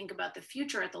as we think about the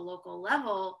future at the local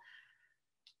level,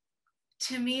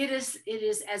 to me, it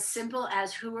is as simple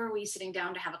as who are we sitting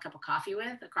down to have a cup of coffee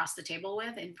with, across the table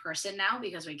with, in person now,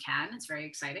 because we can. It's very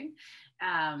exciting.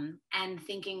 And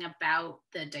thinking about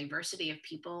the diversity of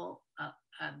people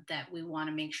that we want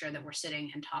to make sure that we're sitting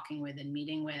and talking with and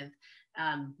meeting with.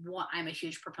 I'm a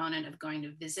huge proponent of going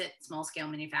to visit small scale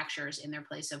manufacturers in their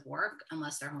place of work,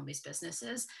 unless they're home-based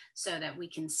businesses, so that we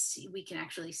can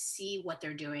actually see what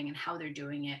they're doing and how they're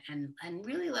doing it, and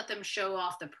really let them show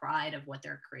off the pride of what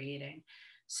they're creating.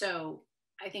 So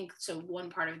I think one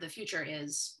part of the future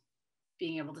is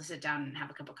being able to sit down and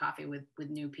have a cup of coffee with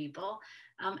new people.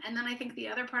 And then I think the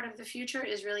other part of the future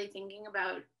is really thinking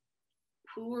about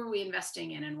who are we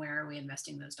investing in and where are we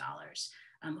investing those dollars?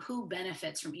 Who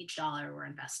benefits from each dollar we're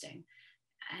investing,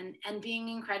 and being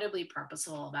incredibly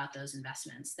purposeful about those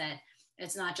investments. That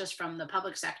It's not just from the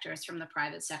public sector, it's from the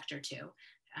private sector too.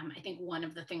 I think one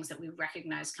of the things that we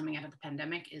recognize coming out of the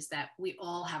pandemic is that we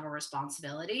all have a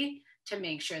responsibility to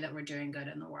make sure that we're doing good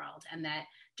in the world, and that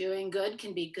doing good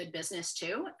can be good business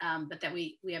too, but that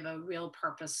we have a real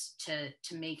purpose to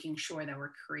making sure that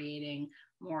we're creating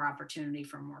more opportunity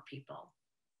for more people.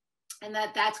 And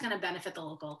that's going to benefit the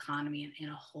local economy in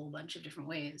a whole bunch of different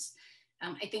ways.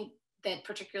 I think that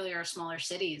particularly our smaller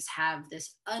cities have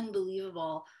this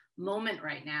unbelievable moment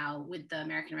right now with the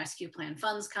American Rescue Plan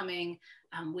funds coming,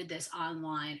 with this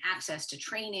online access to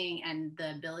training and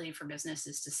the ability for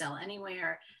businesses to sell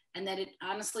anywhere. And that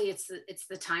honestly, it's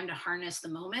the time to harness the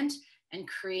moment and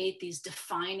create these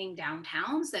defining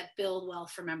downtowns that build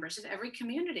wealth for members of every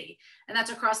community. And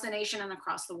that's across the nation and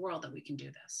across the world that we can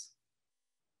do this.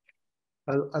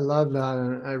 I love that.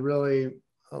 And I really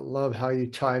love how you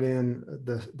tied in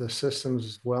the systems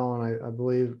as well. And I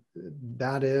believe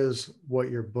that is what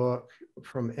your book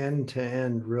from end to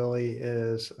end really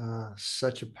is.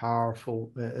 Such a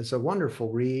powerful, it's a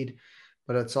wonderful read,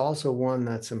 but it's also one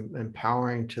that's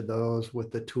empowering to those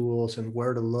with the tools and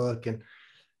where to look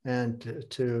and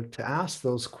to ask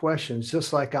those questions,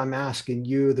 just like I'm asking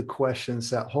you the questions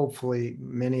that hopefully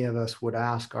many of us would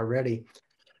ask already.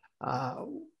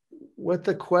 With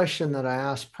the question that I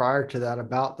asked prior to that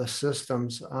about the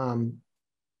systems,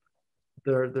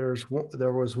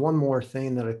 there was one more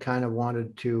thing that I kind of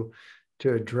wanted to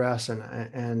address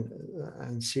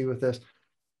and see with this.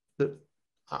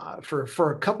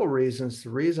 For a couple of reasons. The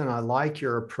reason I like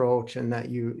your approach and that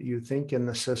you think in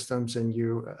the systems and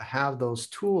you have those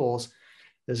tools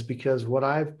is because what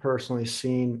I've personally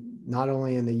seen, not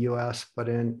only in the US, but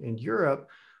in Europe,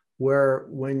 where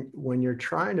when you're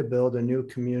trying to build a new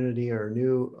community or a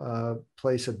new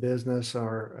place of business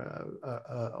or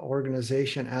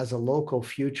organization as a local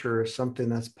future, something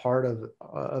that's part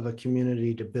of a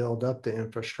community to build up the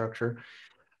infrastructure,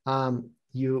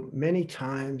 you many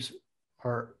times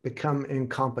become in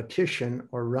competition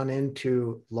or run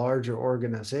into larger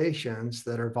organizations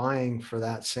that are vying for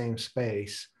that same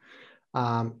space.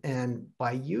 And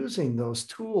by using those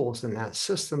tools and that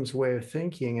systems way of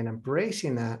thinking and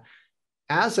embracing that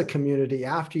as a community,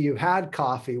 after you've had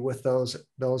coffee with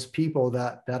those people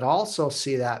that also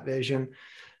see that vision,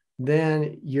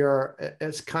 then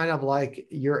it's kind of like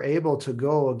you're able to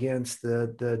go against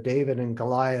the David and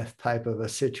Goliath type of a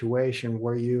situation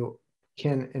where you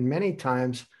can, and many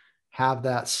times, have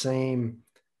that same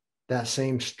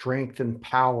strength and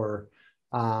power.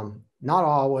 Not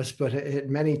always, but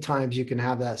many times you can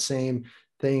have that same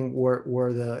thing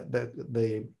where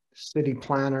the city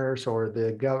planners or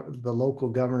the local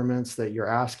governments that you're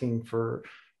asking for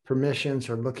permissions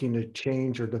or looking to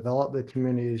change or develop the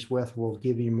communities with will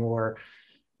give you more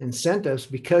incentives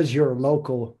because you're a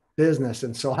local business.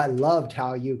 And so I loved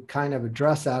how you kind of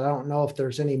address that. I don't know if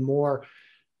there's any more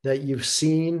that you've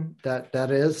seen that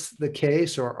is the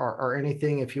case or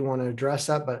anything if you want to address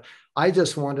that. But I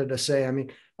just wanted to say, I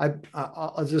mean,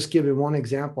 I'll just give you one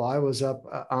example. I was up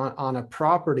on a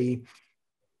property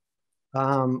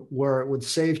where it would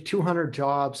save 200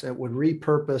 jobs. It would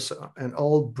repurpose an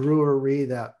old brewery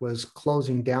that was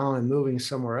closing down and moving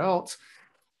somewhere else,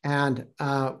 and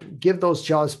give those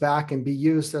jobs back and be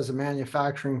used as a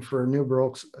manufacturing for new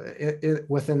brokes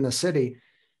within the city.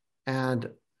 And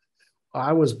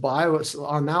I was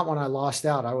on that one. I lost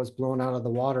out. I was blown out of the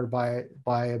water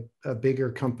by a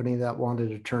bigger company that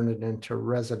wanted to turn it into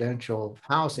residential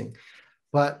housing.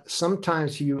 But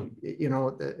sometimes you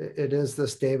know, it is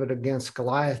this David against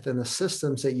Goliath, and the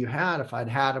systems that you had, if I'd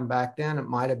had them back then, it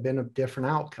might have been a different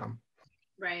outcome.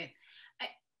 Right.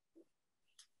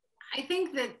 I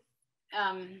think that,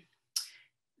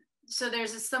 so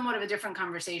there's somewhat of a different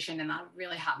conversation in the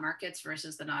really hot markets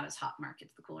versus the not as hot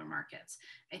markets, the cooler markets.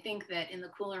 I think that in the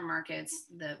cooler markets,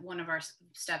 one of our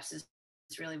steps is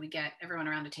really we get everyone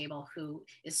around a table who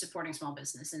is supporting small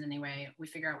business in any way. We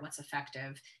figure out what's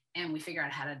effective and we figure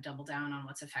out how to double down on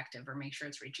what's effective or make sure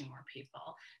it's reaching more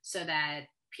people so that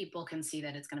people can see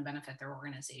that it's going to benefit their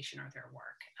organization or their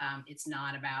work. It's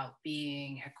not about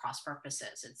being at cross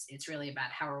purposes. It's really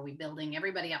about how are we building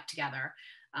everybody up together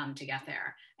to get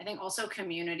there. I think also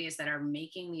communities that are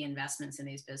making the investments in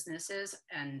these businesses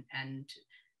and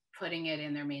putting it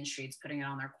in their main streets, putting it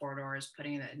on their corridors,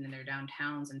 putting it in their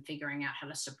downtowns and figuring out how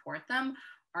to support them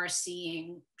are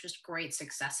seeing just great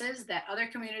successes that other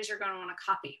communities are going to want to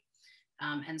copy.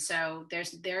 And so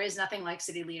there is nothing like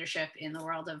city leadership in the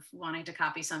world of wanting to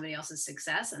copy somebody else's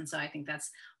success. And so I think that's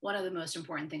one of the most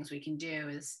important things we can do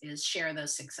is share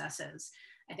those successes.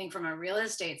 I think from a real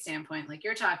estate standpoint, like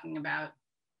you're talking about,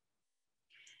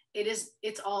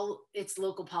 it's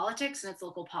local politics and it's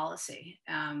local policy.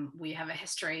 We have a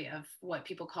history of what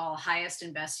people call highest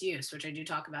and best use, which I do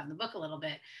talk about in the book a little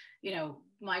bit.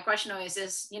 My question always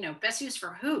is, best use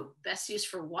for who? Best use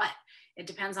for what? It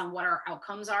depends on what our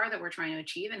outcomes are that we're trying to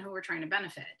achieve and who we're trying to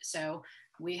benefit. So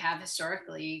we have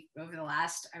historically, over the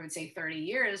last, I would say 30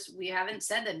 years, we haven't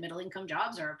said that middle income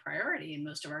jobs are a priority in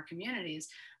most of our communities,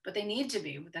 but they need to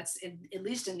be. That's, at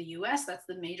least in the US, that's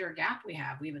the major gap we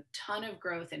have. We have a ton of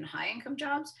growth in high income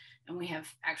jobs, and we have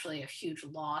actually a huge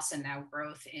loss and now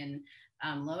growth in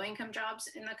low income jobs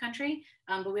in the country,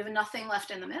 but we have nothing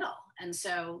left in the middle. And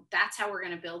so that's how we're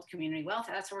going to build community wealth.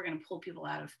 That's how we're going to pull people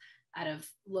out of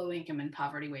low income and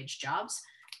poverty wage jobs,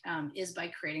 is by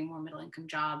creating more middle income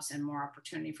jobs and more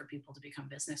opportunity for people to become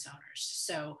business owners.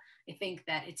 So I think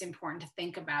that it's important to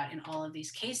think about, in all of these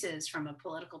cases, from a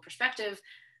political perspective,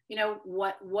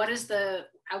 what is the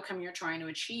outcome you're trying to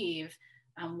achieve?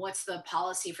 What's the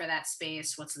policy for that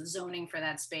space? What's the zoning for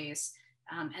that space?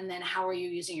 And then how are you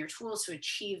using your tools to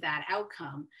achieve that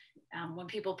outcome? When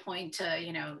people point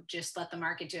to, just let the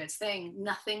market do its thing,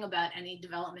 nothing about any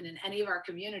development in any of our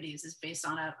communities is based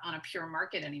on a pure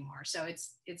market anymore. So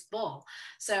it's bull.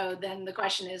 So then the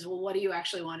question is, well, what do you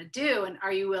actually want to do? And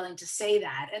are you willing to say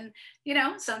that? And,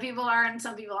 some people are and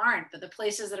some people aren't, but the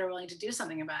places that are willing to do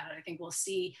something about it, I think we'll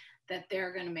see that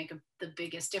they're going to make the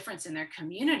biggest difference in their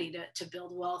community to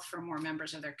build wealth for more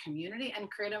members of their community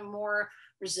and create a more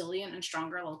resilient and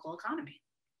stronger local economy.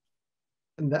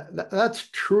 And that's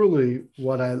truly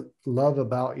what I love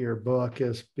about your book,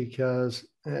 is because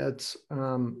it's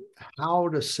how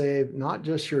to save not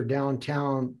just your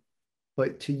downtown,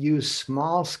 but to use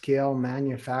small scale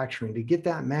manufacturing, to get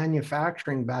that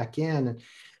manufacturing back in.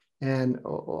 And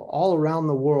all around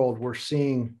the world, we're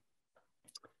seeing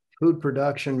food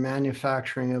production,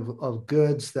 manufacturing of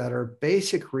goods that are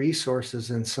basic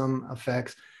resources in some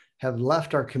effects have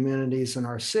left our communities and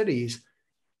our cities.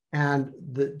 And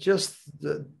the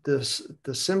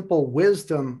simple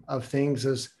wisdom of things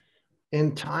is,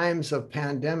 in times of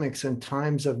pandemics, in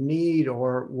times of need,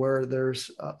 or where there's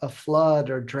a flood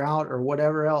or drought or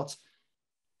whatever else,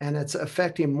 and it's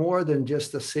affecting more than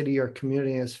just a city or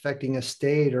community, it's affecting a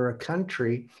state or a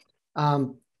country,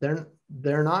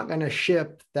 they're not going to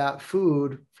ship that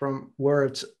food from where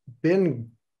it's been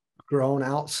grown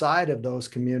outside of those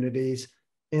communities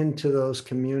into those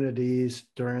communities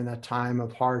during a time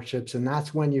of hardships. And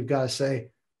that's when you've got to say,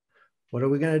 what are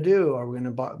we going to do? Are we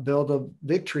going to build a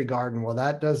victory garden? Well,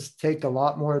 that does take a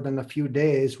lot more than a few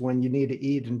days when you need to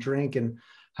eat and drink and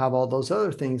have all those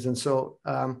other things. And so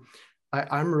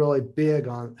I'm really big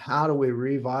on how do we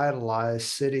revitalize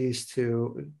cities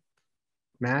to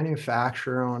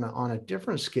manufacture on a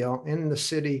different scale in the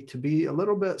city, to be a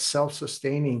little bit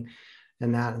self-sustaining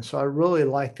in that. And so I really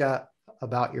like that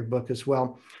about your book as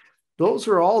well. Those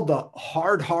are all the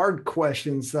hard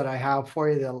questions that I have for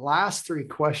you. The last three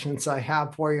questions I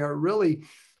have for you are really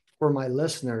for my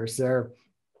listeners. They're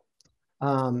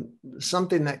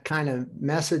something that kind of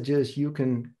messages you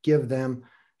can give them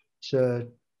to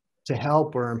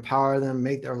help or empower them,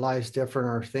 make their lives different,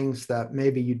 or things that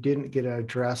maybe you didn't get to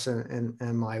address in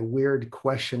my weird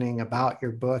questioning about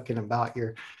your book and about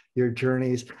your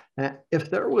journeys. If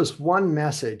there was one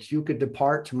message you could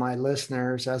depart to my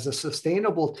listeners as a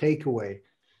sustainable takeaway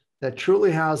that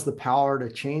truly has the power to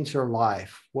change their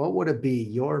life, what would it be,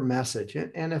 your message?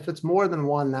 And if it's more than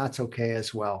one, that's okay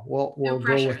as well. We'll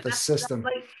go with the system.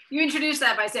 That's like, you introduced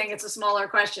that by saying it's a smaller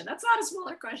question. That's not a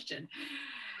smaller question.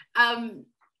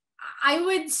 I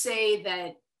would say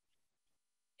that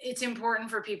it's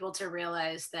important for people to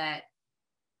realize that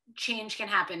change can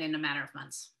happen in a matter of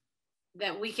months,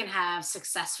 that we can have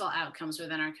successful outcomes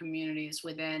within our communities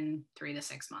within 3 to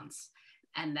 6 months.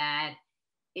 And that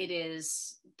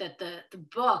that the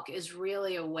book is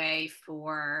really a way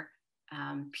for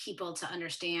people to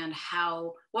understand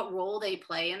what role they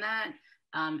play in that,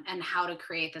 and how to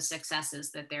create the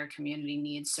successes that their community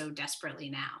needs so desperately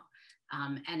now.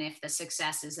 And if the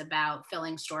success is about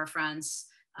filling storefronts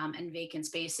and vacant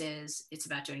spaces, it's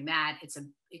about doing that.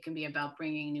 It can be about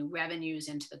bringing new revenues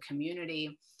into the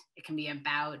community. It can be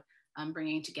about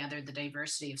bringing together the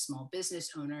diversity of small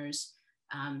business owners.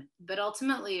 But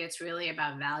ultimately, it's really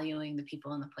about valuing the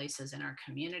people and the places in our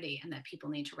community, and that people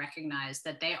need to recognize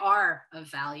that they are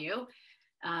of value,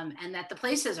 and that the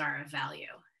places are of value.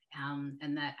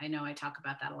 And that I know I talk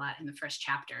about that a lot in the first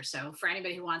chapter. So for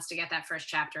anybody who wants to get that first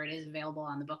chapter, it is available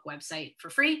on the book website for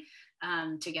free,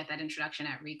 to get that introduction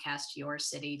at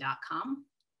recastyourcity.com.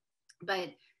 But,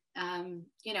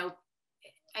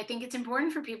 I think it's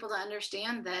important for people to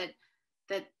understand that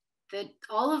that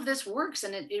all of this works,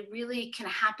 and it really can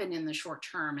happen in the short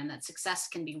term, and that success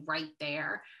can be right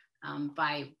there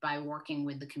by working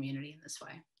with the community in this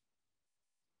way.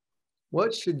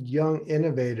 What should young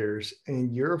innovators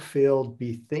in your field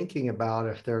be thinking about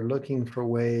if they're looking for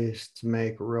ways to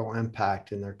make a real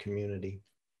impact in their community?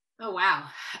 Oh, wow.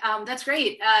 That's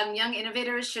great. Young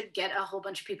innovators should get a whole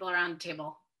bunch of people around the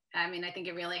table. I mean, I think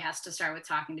it really has to start with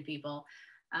talking to people.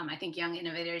 I think young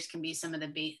innovators can be some of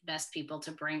the best people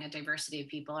to bring a diversity of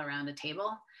people around a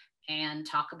table and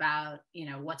talk about,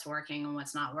 what's working and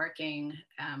what's not working,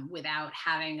 without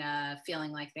having a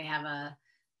feeling like they have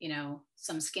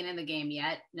some skin in the game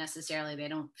yet necessarily. They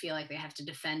don't feel like they have to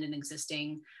defend an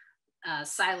existing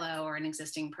silo or an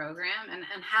existing program, and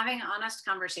having honest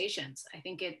conversations. I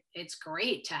think it's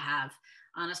great to have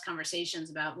honest conversations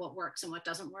about what works and what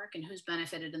doesn't work, and who's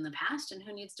benefited in the past and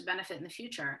who needs to benefit in the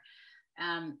future.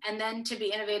 And then to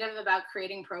be innovative about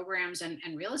creating programs and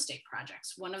real estate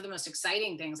projects. One of the most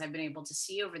exciting things I've been able to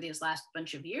see over these last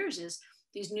bunch of years is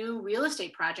these new real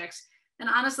estate projects. And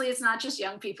honestly, it's not just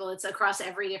young people, it's across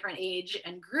every different age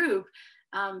and group.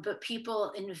 But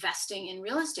people investing in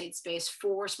real estate space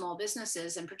for small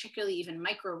businesses, and particularly even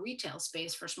micro retail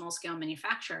space for small scale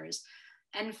manufacturers,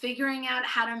 and figuring out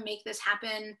how to make this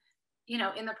happen,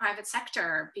 in the private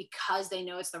sector, because they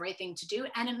know it's the right thing to do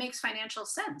and it makes financial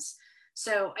sense.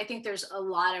 So I think there's a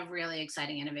lot of really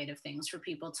exciting, innovative things for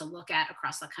people to look at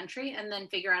across the country and then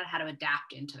figure out how to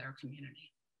adapt into their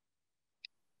community.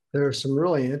 There are some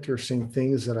really interesting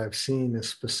things that I've seen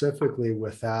specifically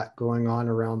with that going on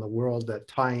around the world that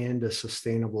tie into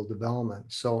sustainable development.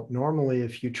 So normally,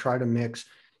 if you try to mix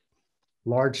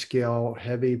large scale,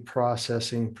 heavy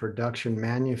processing, production,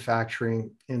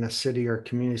 manufacturing in a city or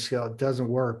community scale, it doesn't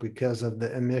work because of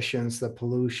the emissions, the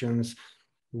pollutions,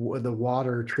 the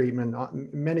water treatment,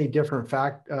 many different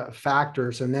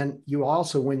factors. And then you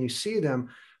also, when you see them,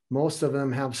 most of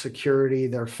them have security,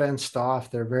 they're fenced off,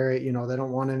 they're very, they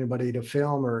don't want anybody to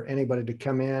film or anybody to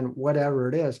come in, whatever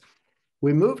it is.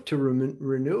 We moved to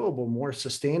renewable, more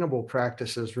sustainable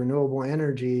practices, renewable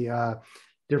energy,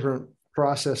 different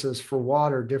processes for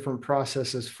water, different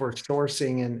processes for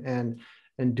sourcing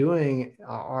and doing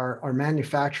our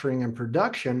manufacturing and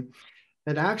production.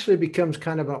 It actually becomes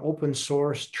kind of an open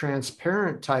source,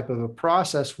 transparent type of a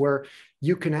process where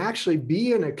you can actually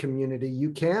be in a community,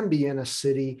 you can be in a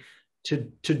city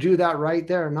to do that right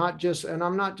there. Not just, and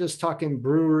I'm not just talking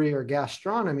brewery or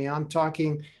gastronomy, I'm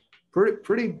talking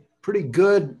pretty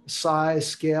good size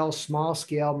scale, small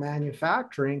scale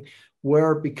manufacturing,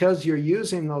 where because you're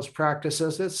using those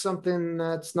practices, it's something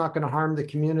that's not going to harm the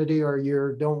community, or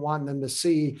you don't want them to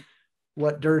see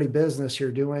what dirty business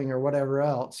you're doing or whatever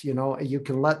else. You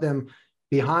can let them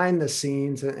behind the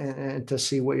scenes and to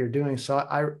see what you're doing. So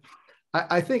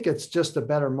I think it's just a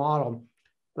better model.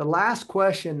 The last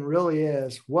question really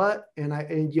is I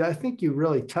think you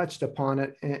really touched upon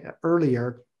it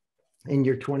earlier in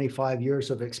your 25 years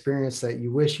of experience that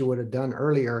you wish you would have done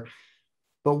earlier.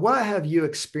 But what have you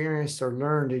experienced or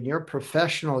learned in your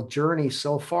professional journey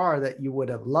so far that you would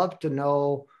have loved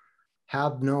to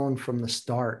have known from the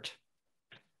start?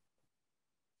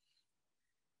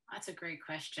 That's a great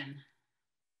question.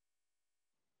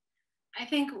 I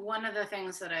think one of the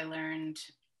things that I learned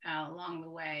along the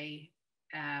way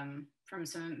from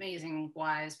some amazing,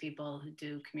 wise people who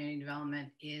do community development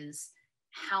is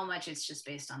how much it's just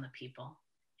based on the people,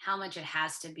 how much it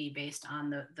has to be based on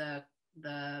the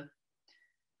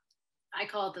I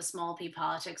call it the small p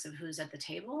politics of who's at the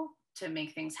table to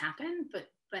make things happen, but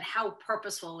how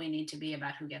purposeful we need to be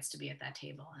about who gets to be at that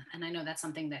table. And I know that's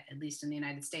something that, at least in the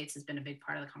United States, has been a big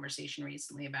part of the conversation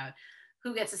recently about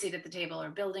who gets a seat at the table or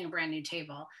building a brand new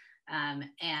table.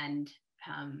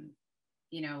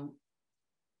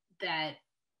 That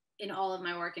in all of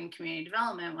my work in community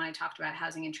development, when I talked about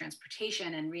housing and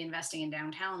transportation and reinvesting in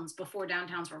downtowns before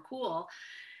downtowns were cool,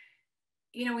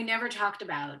 we never talked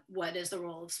about what is the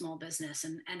role of small business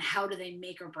and how do they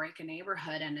make or break a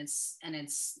neighborhood and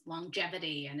its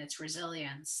longevity and its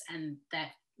resilience. And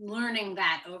that learning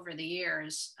that over the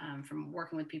years from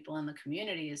working with people in the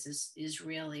community is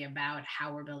really about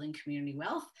how we're building community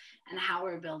wealth and how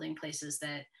we're building places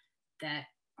that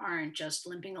aren't just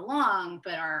limping along,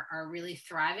 but are really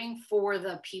thriving for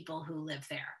the people who live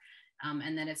there.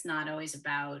 And that it's not always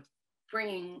about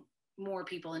bringing more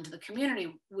people into the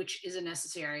community, which is a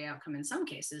necessary outcome in some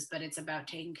cases, but it's about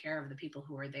taking care of the people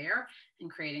who are there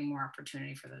and creating more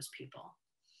opportunity for those people.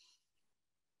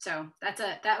 So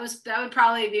that would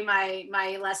probably be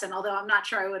my lesson, although I'm not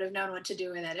sure I would have known what to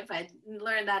do with it if I'd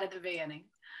learned that at the beginning.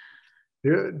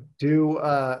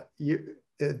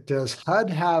 Does HUD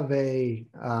have a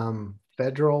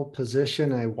federal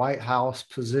position, a White House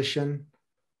position?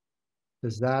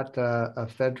 Is that a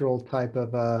federal type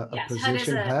of a Yes,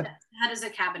 position, HUD? HUD is a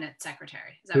cabinet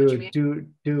secretary. Is that what you Do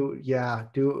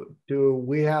mean? do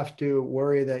we have to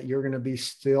worry that you're going to be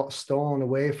stolen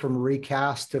away from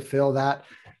Recast to fill that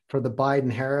for the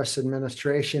Biden-Harris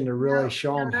administration to really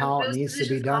show them how it those needs to be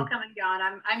positions all done? come and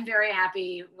gone. I'm very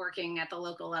happy working at the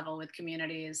local level with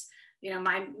communities. You know,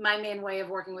 my main way of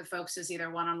working with folks is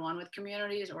either one-on-one with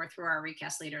communities or through our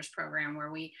Recast Leaders program,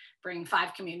 where we bring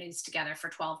 5 communities together for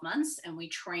 12 months and we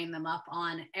train them up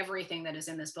on everything that is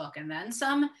in this book and then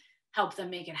some, help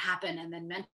them make it happen, and then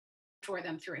mentor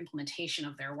them through implementation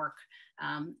of their work.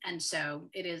 And so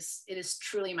it is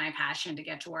truly my passion to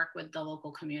get to work with the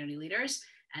local community leaders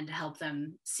and to help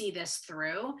them see this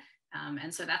through.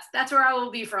 And so that's where I will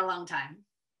be for a long time.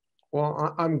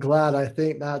 Well, I'm glad. I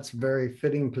think that's a very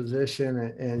fitting position,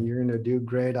 and you're going to do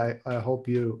great. I hope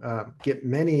you get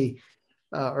many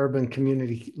urban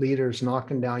community leaders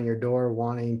knocking down your door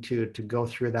wanting to go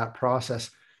through that process.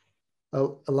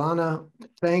 Ilana,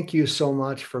 thank you so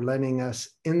much for letting us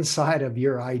inside of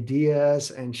your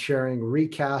ideas and sharing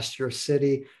Recast Your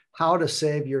City, how to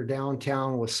save your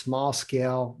downtown with small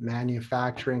scale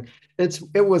manufacturing.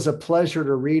 It was a pleasure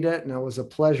to read it, and it was a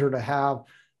pleasure to have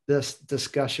this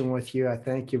discussion with you. I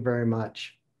thank you very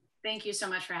much. Thank you so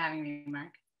much for having me,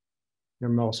 Mark. You're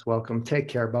most welcome. Take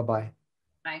care. Bye-bye.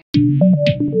 Bye.